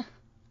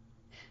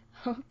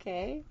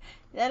 Okay.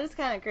 That is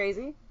kind of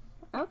crazy.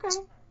 Okay.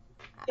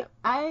 Yeah.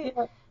 I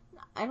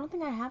don't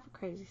think I have a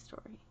crazy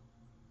story.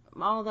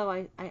 Although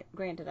I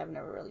granted I've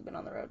never really been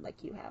on the road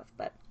like you have,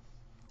 but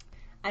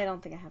I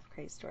don't think I have a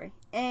crazy story.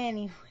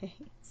 Anyways.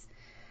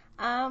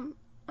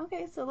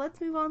 Okay, so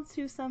let's move on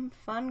to some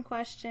fun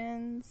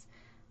questions.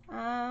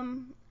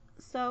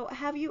 So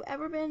have you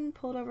ever been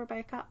pulled over by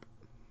a cop?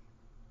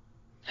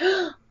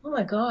 Oh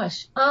my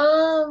gosh.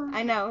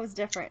 I know, it was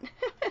different.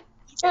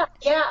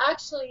 Yeah,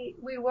 actually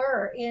we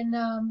were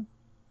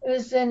it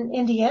was in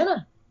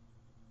Indiana.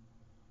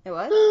 It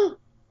was?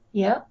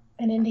 Yeah,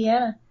 in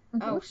Indiana.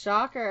 Mm-hmm. Oh,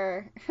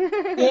 shocker.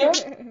 Yeah.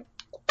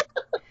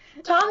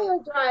 Tommy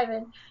was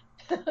driving.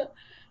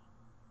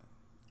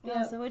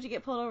 Yeah. So what'd you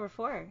get pulled over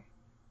for?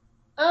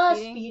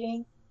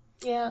 Speeding.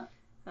 Yeah.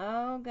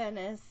 Oh,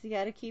 goodness. You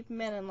got to keep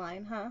him in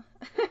line, huh?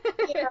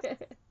 Yeah.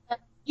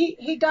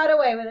 He got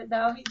away with it,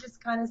 though. He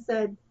just kind of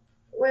said,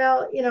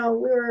 well,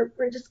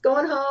 we're just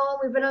going home.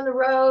 We've been on the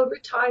road. We're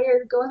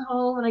tired, going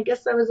home. And I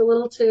guess I was a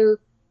little too,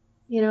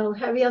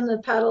 heavy on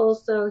the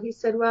pedals. So he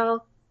said,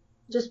 well,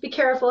 just be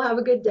careful. Have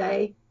a good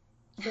day.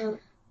 So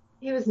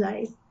he was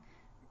nice.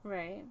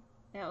 Right.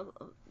 Now,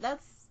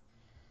 that's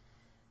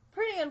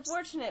pretty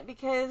unfortunate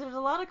because there's a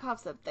lot of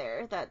cops up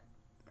there that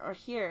are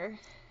here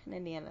in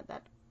Indiana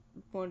that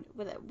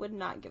would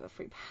not give a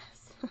free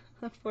pass,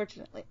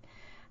 unfortunately.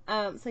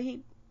 So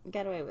he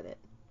got away with it.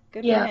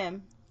 Good for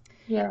him.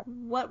 Yeah.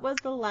 What was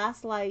the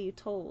last lie you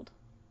told?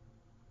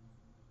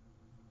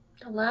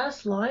 The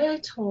last lie I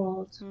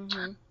told?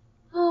 Mm-hmm.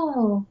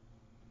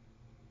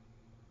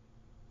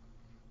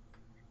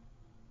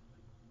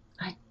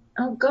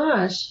 Oh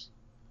gosh.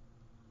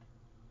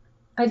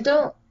 I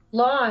don't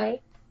lie.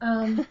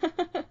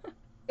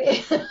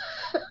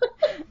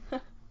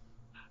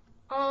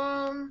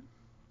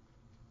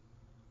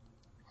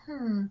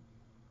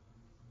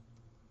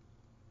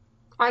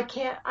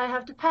 I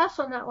have to pass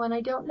on that one. I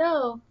don't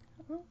know.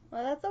 Well,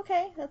 that's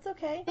okay. That's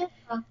okay. Yeah.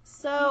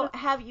 So,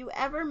 have you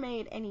ever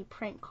made any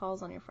prank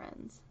calls on your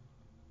friends?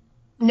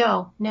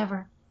 No,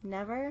 never.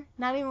 Never?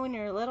 Not even when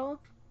you were little?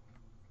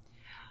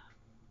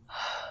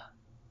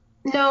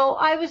 No,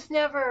 I was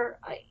never,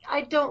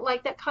 I don't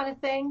like that kind of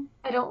thing.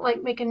 I don't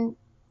like making,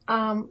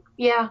 I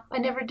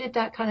never did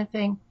that kind of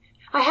thing.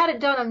 I had it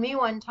done on me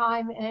one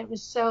time, and it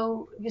was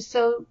so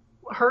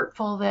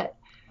hurtful that,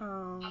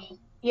 Oh.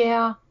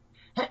 Yeah.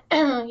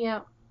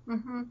 Yeah.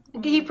 Mm.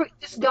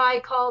 This guy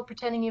called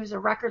pretending he was a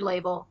record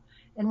label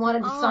and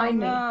wanted to Oh sign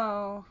me.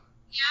 no.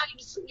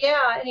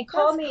 Yeah, and he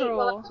called That's me.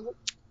 Well, cruel.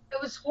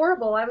 it was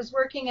horrible. I was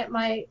working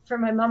for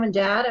my mom and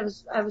dad.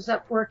 I was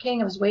up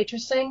working. I was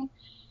waitressing,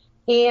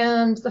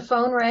 and the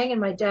phone rang,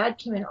 and my dad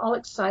came in all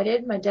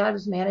excited. My dad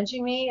was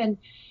managing me, and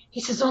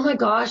he says, "Oh my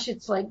gosh,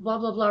 it's like blah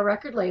blah blah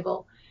record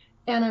label,"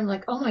 and I'm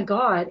like, "Oh my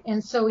God!"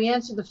 And so we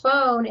answered the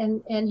phone,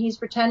 and he's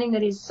pretending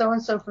that he's so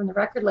and so from the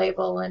record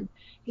label, and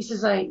he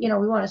says, we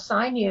want to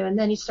sign you," and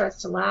then he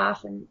starts to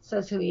laugh and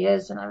says who he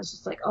is, and I was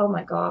just like, "Oh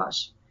my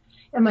gosh."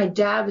 And my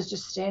dad was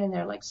just standing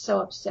there like so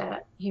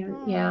upset.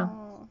 Yeah.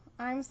 Oh,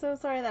 I'm so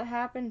sorry that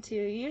happened to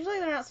you. Usually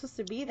they're not supposed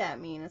to be that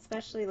mean,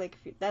 especially like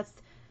if that's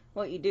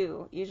what you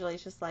do. Usually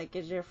it's just like,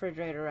 is your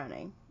refrigerator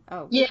running?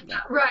 Oh, Yeah,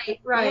 yeah. right,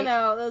 You right.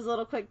 know, those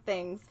little quick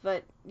things.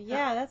 But Yeah,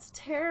 yeah, that's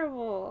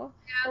terrible.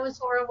 it was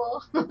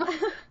horrible.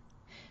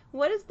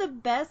 What is the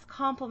best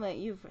compliment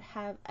you've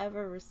have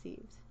ever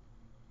received?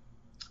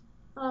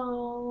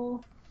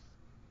 Oh,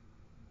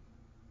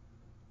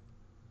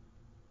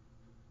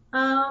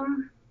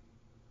 um,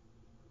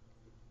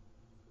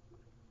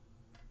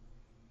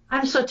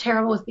 I'm so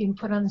terrible with being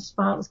put on the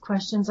spot with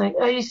questions. I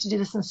used to do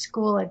this in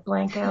school. I'd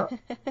blank out.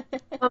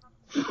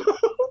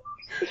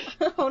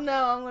 Oh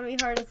no, I'm gonna be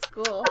hard at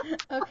school.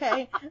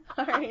 Okay,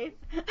 all right.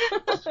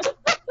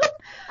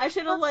 I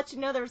should have let you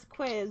know there was a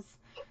quiz.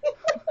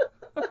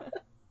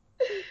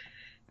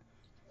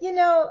 You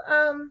know,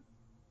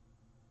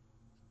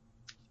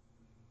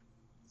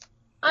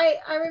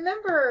 I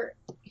remember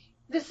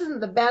this isn't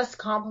the best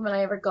compliment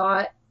I ever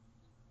got,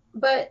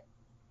 but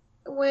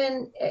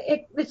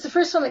it's the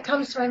first one that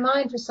comes to my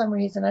mind for some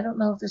reason. I don't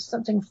know if there's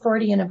something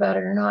Freudian about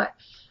it or not.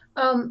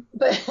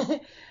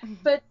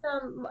 But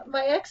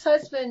my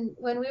ex-husband,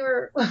 when we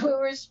were when we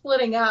were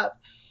splitting up,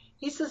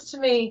 he says to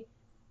me,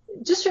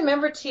 "Just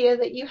remember, Tia,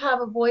 that you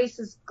have a voice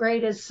as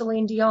great as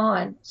Celine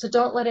Dion, so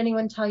don't let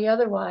anyone tell you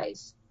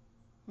otherwise."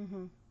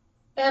 Hmm.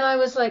 And I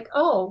was like,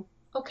 "Oh,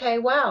 okay,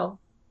 wow,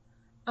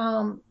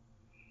 um,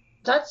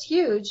 that's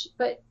huge,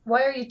 but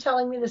why are you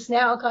telling me this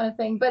now?" kind of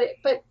thing. But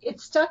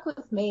it stuck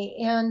with me,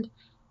 and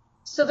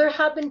so there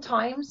have been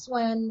times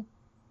when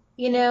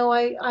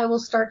I will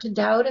start to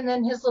doubt, and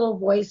then his little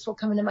voice will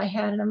come into my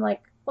head, and I'm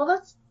like, well,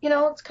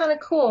 it's kind of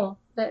cool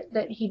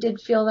that he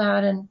did feel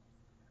that, and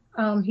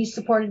he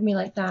supported me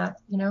like that.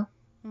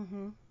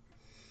 Hmm.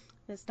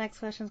 This next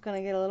question is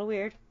gonna get a little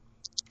weird,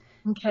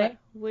 but Okay.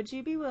 would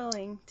you be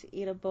willing to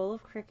eat a bowl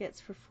of crickets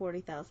for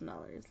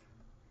 $40,000?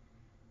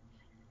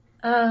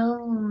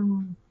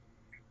 Um,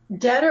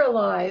 Dead or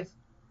alive?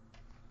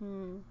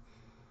 Hmm.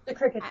 The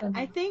crickets, I, I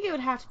I mean. think it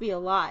would have to be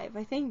alive.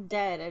 I think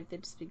dead,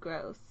 it'd just be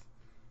gross.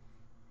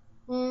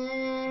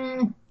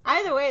 Mm,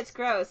 Either way, it's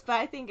gross, but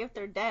I think if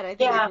they're dead, I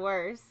think it's yeah.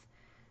 worse.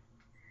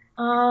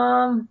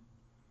 Um,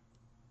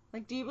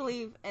 Like, do you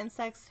believe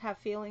insects have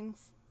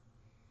feelings?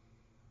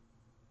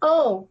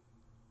 oh,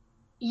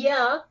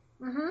 yeah.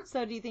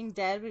 So do you think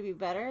dead would be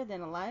better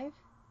than alive?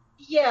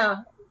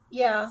 Yeah.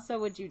 Yeah. So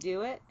would you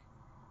do it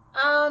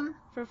Um,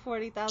 for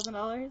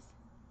 $40,000?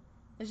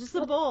 It's just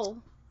a well,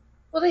 bowl.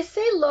 well, they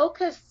say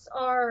locusts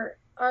are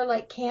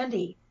like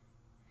candy.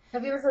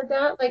 Have you ever heard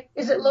that? Like,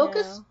 is it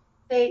locusts? No.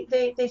 They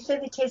say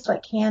they taste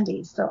like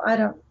candy, so I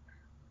don't.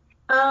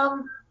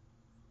 Um,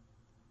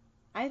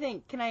 I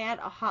think, can I add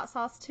a hot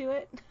sauce to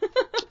it?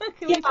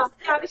 Can yeah, we just,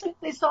 I was gonna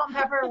say salt and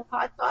pepper with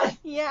hot sauce,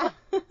 yeah.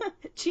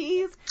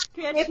 Cheese?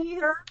 Can we add maple cheese?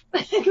 syrup.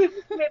 Can we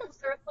put maple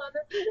syrup on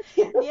it?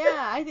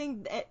 Yeah, I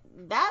think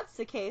that's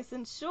the case,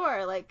 and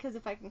sure, like, because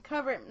if I can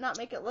cover it and not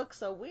make it look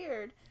so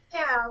weird.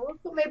 Yeah, we'll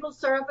put maple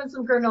syrup and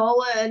some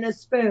granola and a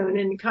spoon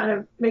and kind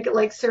of make it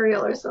like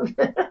cereal or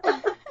something.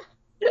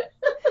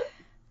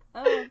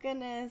 Oh,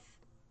 goodness.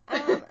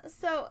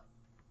 So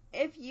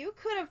if you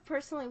could have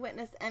personally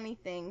witnessed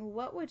anything,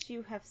 what would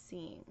you have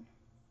seen?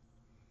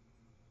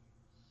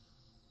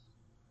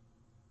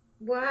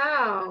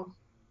 Wow,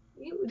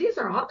 these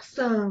are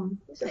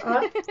awesome. These are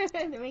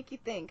awesome. They make you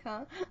think,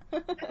 huh?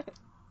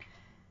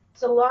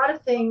 It's a lot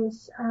of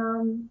things.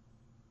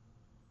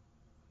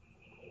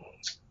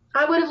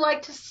 I would have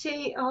liked to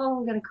see. Oh,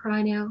 I'm gonna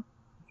cry now.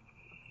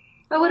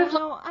 I would Oh have.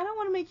 no, I don't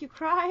want to make you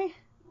cry.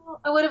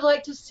 I would have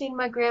liked to have seen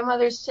my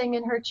grandmother sing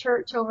in her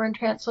church over in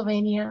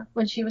Transylvania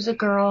when she was a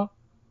girl.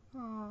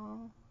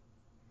 Oh,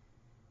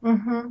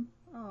 Hmm.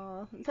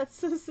 oh, that's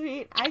so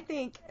sweet. I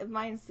think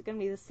mine's gonna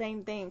be the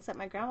same thing, except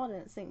my grandma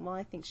didn't sing. Well,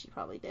 I think she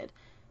probably did,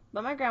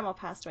 but my grandma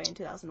passed away in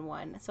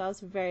 2001, so I was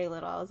very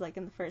little. I was like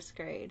in the first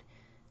grade.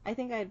 I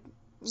think I'd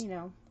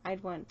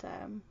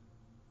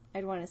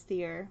want to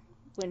see her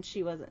when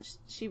she wasn't.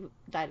 She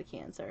died of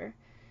cancer,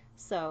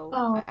 so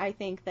Oh, I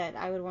think that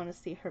I would want to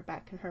see her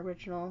back in her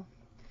original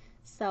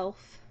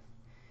self.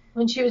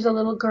 when she was a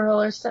little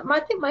girl or something. I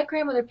think my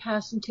grandmother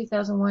passed in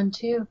 2001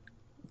 too.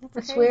 That's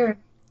That's crazy. weird.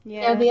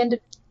 Yeah, Yeah, the end of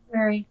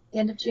January. The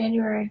end of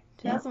January.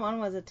 Yeah. 2001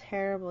 was a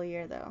terrible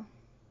year, though.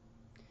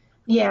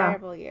 Yeah.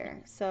 Terrible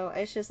year. So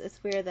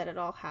it's weird that it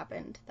all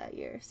happened that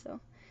year. So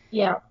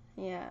Yeah.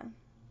 yeah.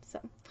 So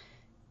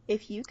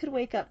if you could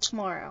wake up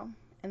tomorrow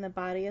in the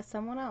body of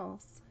someone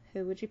else,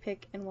 who would you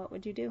pick and what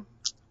would you do?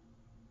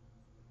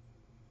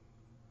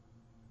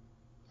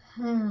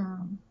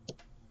 In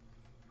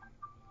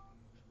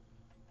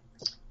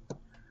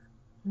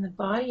the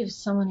body of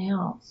someone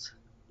else.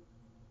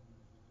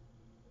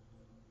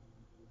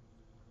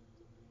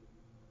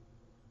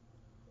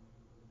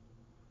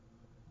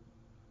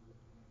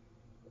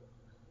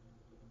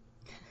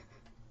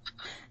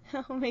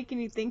 I'm making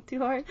you think too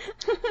hard.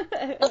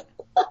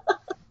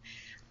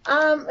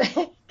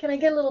 Can I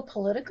get a little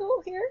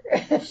political here?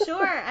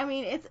 Sure. I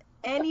mean, it's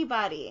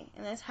anybody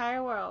in the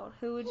entire world.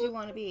 Who would you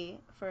want to be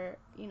for,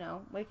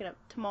 waking up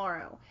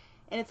tomorrow?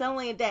 And it's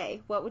only a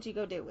day. What would you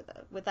go do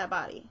with that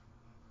body?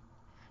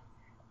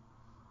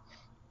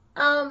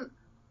 I'd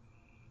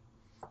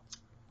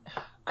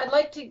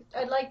like to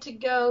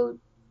go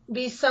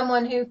be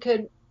someone who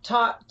could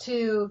talk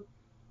to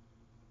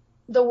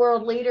the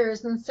world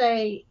leaders and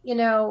say, be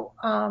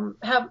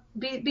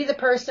the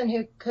person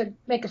who could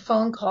make a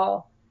phone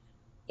call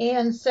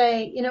and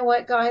say, you know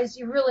what, guys,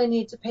 you really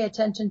need to pay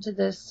attention to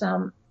this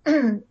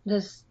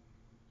this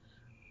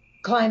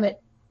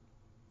climate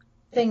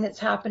thing that's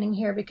happening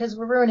here, because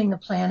we're ruining the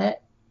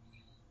planet.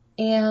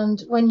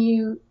 And when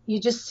you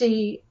just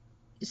see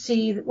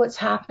what's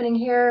happening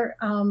here,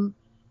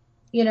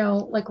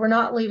 like we're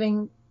not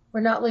leaving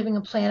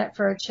a planet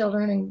for our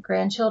children and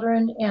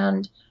grandchildren,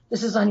 and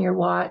this is on your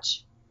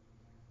watch.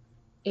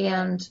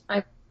 And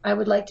I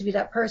would like to be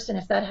that person.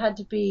 If that had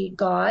to be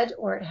God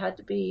or it had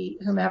to be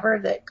whomever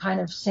that kind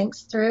of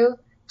sinks through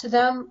to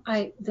them,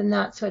 then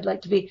that's who I'd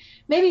like to be.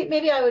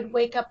 Maybe I would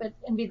wake up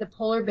and be the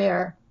polar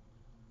bear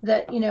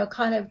that,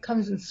 kind of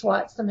comes and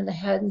swats them in the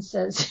head and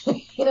says,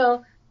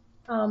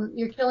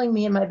 you're killing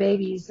me and my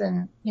babies,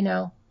 and,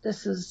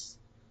 this is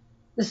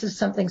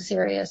something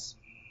serious.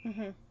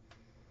 Mm-hmm.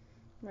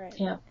 Right.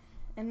 Yeah.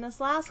 And this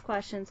last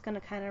question is going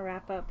to kind of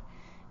wrap up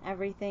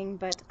everything,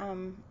 but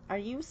are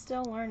you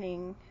still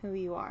learning who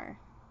you are?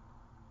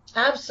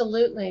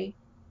 Absolutely.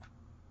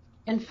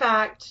 In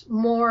fact,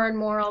 more and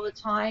more all the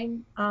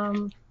time.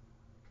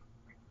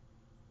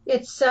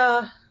 It's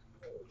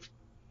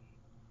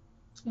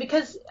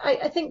because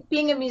I think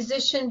being a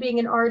musician, being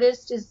an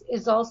artist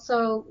is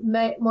also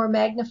more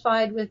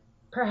magnified with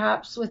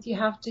you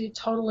have to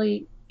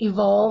totally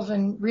evolve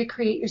and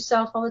recreate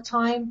yourself all the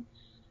time.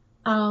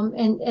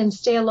 And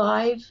stay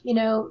alive,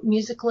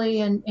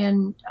 musically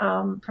and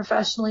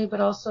professionally, but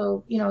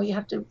also, you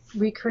have to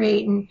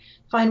recreate and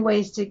find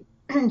ways to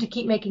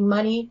keep making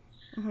money.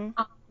 Mm-hmm.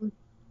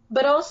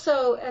 But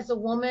also as a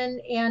woman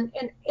and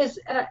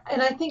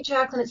I think,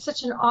 Jacqueline, it's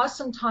such an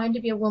awesome time to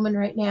be a woman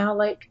right now.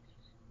 Like,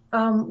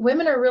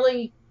 women are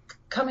really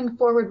coming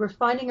forward. We're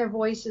finding our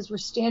voices. We're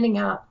standing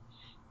up,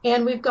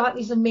 and we've got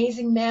these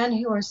amazing men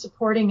who are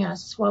supporting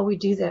us while we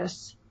do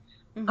this.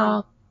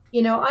 Mm-hmm.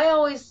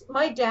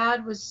 My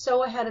dad was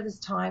so ahead of his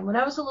time. When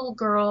I was a little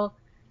girl,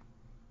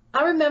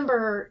 I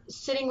remember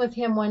sitting with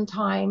him one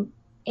time,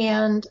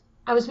 and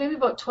I was maybe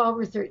about 12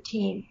 or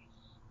 13.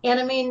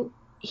 And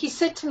he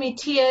said to me,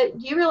 Tia, do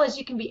you realize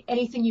you can be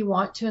anything you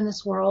want to in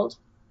this world?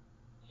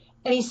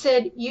 And he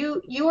said,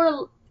 you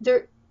are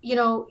there,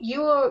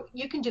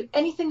 you can do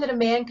anything that a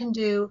man can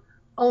do,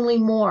 only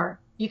more.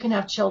 You can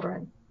have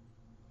children.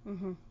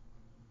 Mm-hmm.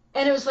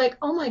 And it was like,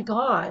 oh my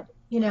God,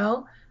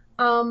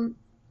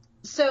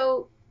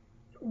 so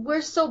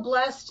we're so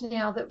blessed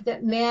now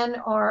that men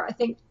are, I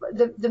think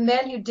the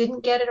men who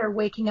didn't get it are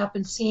waking up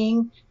and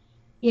seeing,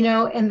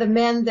 and the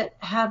men that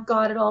have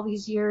got it all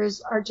these years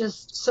are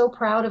just so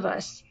proud of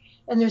us,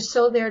 and they're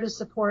so there to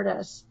support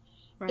us.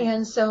 Right.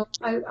 And so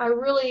I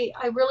really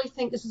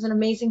think this is an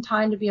amazing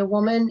time to be a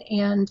woman,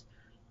 and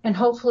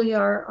hopefully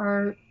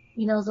our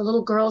the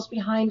little girls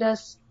behind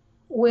us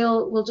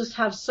will just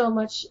have so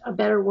much a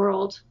better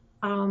world,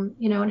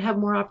 and have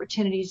more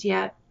opportunities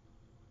yet.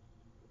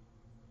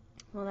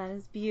 Well, that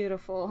is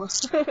beautiful.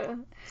 Props.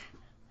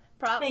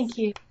 Thank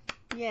you.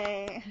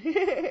 Yay.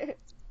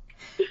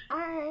 All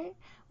right.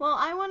 Well,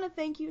 I want to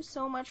thank you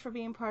so much for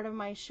being part of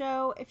my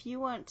show. If you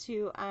want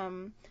to,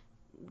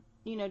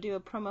 do a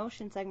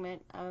promotion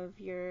segment of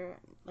your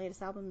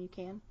latest album, you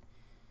can.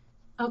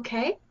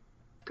 Okay,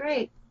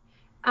 great.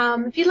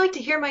 If you'd like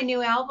to hear my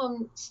new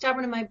album,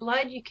 Stubborn in My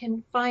Blood, you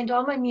can find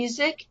all my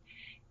music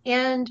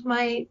and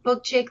my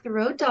book, Jake the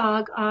Road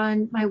Dog,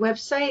 on my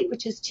website,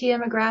 which is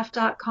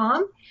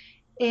tiamcgrath.com.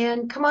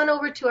 And come on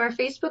over to our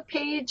Facebook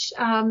page,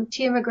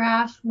 Tia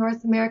McGrath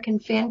North American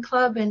Fan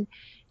Club, and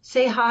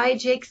say hi.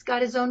 Jake's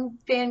got his own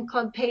fan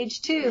club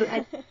page too,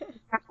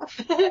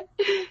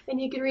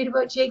 and you can read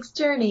about Jake's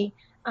journey.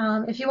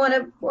 If you want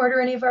to order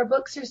any of our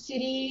books or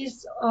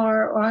CDs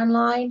or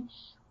online,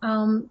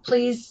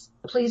 please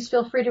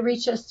feel free to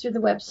reach us through the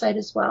website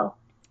as well.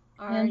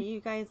 Are you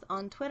guys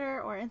on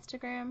Twitter or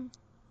Instagram?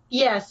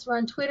 Yes, we're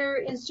on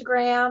Twitter,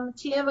 Instagram,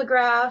 Tia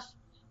McGrath,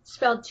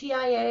 spelled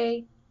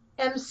TIAMCGRAFF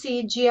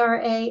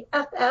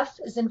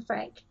as in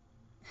Frank.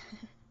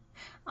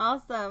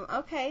 Awesome.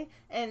 Okay.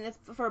 And it's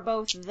for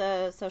both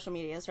the social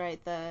medias, right?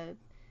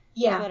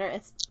 Yeah. Twitter,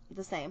 it's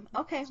the same.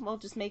 Okay. Well,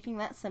 just making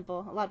that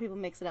simple. A lot of people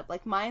mix it up.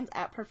 Like mine's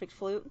at Perfect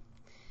Flute.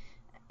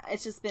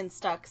 it's just been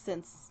stuck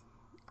since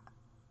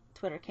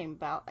Twitter came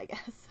about, I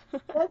guess.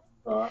 That's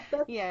cool.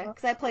 Yeah,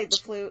 because I played the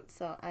flute,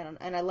 so I don't,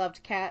 and I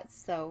loved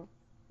cats, so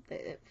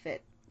it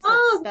fit. So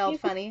Oh, it spelled you-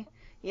 funny.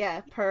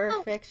 Yeah,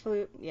 perfect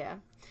flute. Yeah,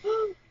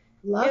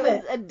 Love it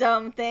it. was a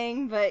dumb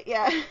thing, but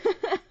yeah.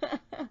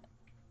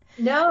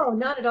 No,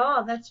 not at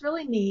all. That's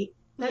really neat.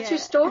 That's your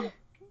Yeah. story.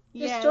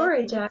 Your Yeah,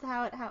 story, that's Jack.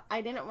 how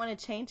I didn't want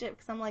to change it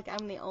because I'm like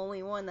I'm the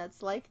only one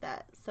that's like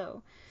that.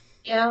 So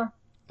Yeah.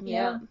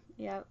 yeah.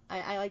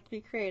 I like to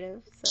be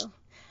creative. So,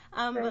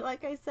 Right. but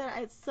like I said,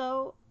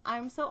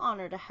 I'm so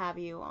honored to have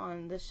you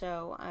on the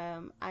show.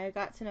 I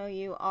got to know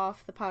you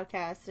off the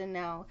podcast and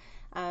now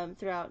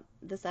throughout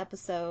this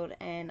episode,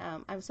 and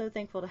I'm so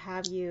thankful to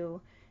have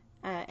you.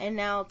 And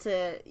now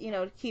to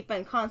keep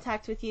in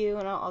contact with you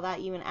and all that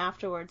even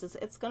afterwards,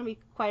 it's going to be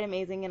quite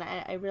amazing, and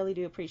I really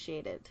do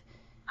appreciate it.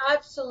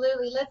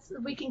 Absolutely.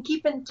 We can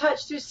keep in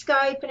touch through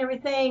Skype and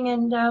everything,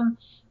 and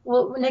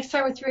next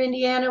time we're through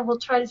Indiana, we'll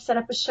try to set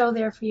up a show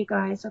there for you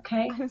guys.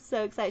 Okay? I'm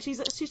so excited.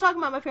 She's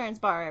talking about my parents'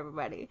 bar,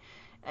 everybody.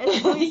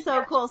 It's going to be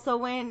so cool. So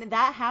when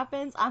that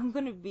happens, I'm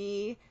going to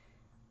be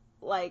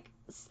like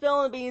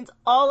spilling beans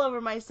all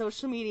over my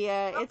social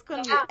media. It's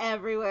going to be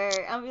everywhere.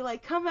 I'll be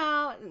like, come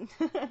out.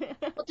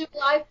 We'll do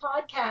live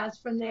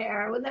podcasts from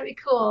there. Wouldn't that be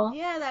cool?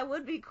 Yeah, that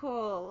would be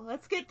cool.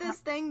 Let's get this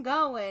thing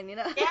going,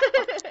 Yeah.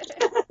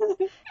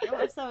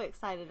 I'm so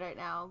excited right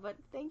now. But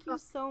thank you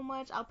so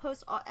much. I'll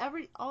post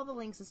all the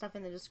links and stuff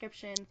in the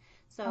description.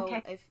 So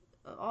Okay. if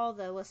all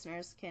the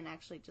listeners can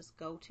actually just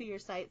go to your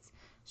sites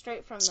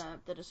straight from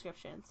the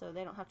description, so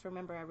they don't have to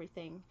remember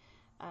everything.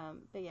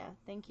 But yeah,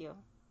 thank you.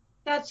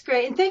 That's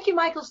great. And thank you,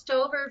 Michael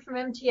Stover from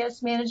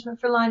MTS Management,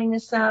 for lining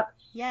this up.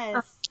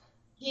 Yes.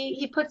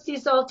 He puts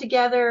these all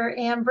together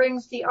and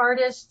brings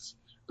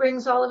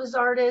all of his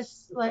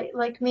artists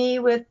like me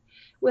with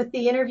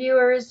the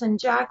interviewers and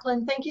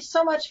Jacqueline. Thank you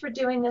so much for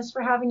doing this,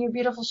 for having your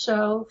beautiful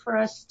show, for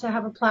us to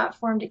have a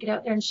platform to get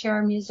out there and share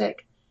our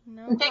music.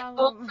 No And thank you all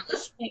problem. for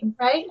listening,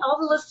 right? All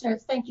the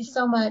listeners, thank you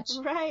so much.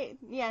 Right.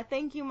 Yeah,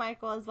 thank you,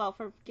 Michael, as well,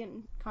 for getting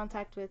in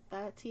contact with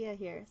Tia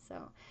here.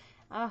 So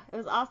it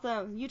was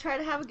awesome. You try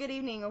to have a good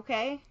evening,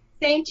 okay?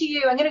 Same to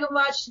you. I'm going to go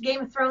watch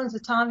Game of Thrones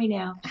with Tommy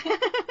now.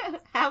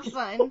 Have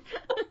fun.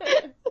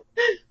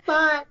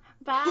 Bye.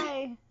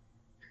 Bye.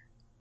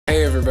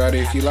 Hey everybody,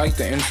 if you like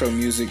the intro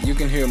music, you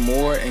can hear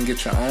more and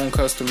get your own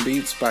custom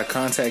beats by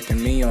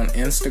contacting me on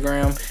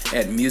Instagram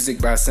at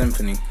Music by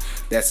Symphony.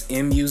 That's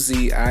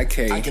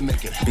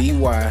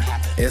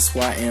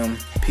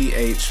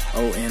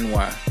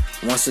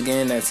MUZIKBYSYMPHONY. Once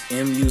again, that's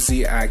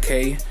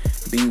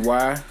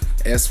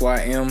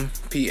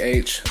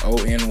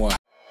MUZIKBYSYMPHONY.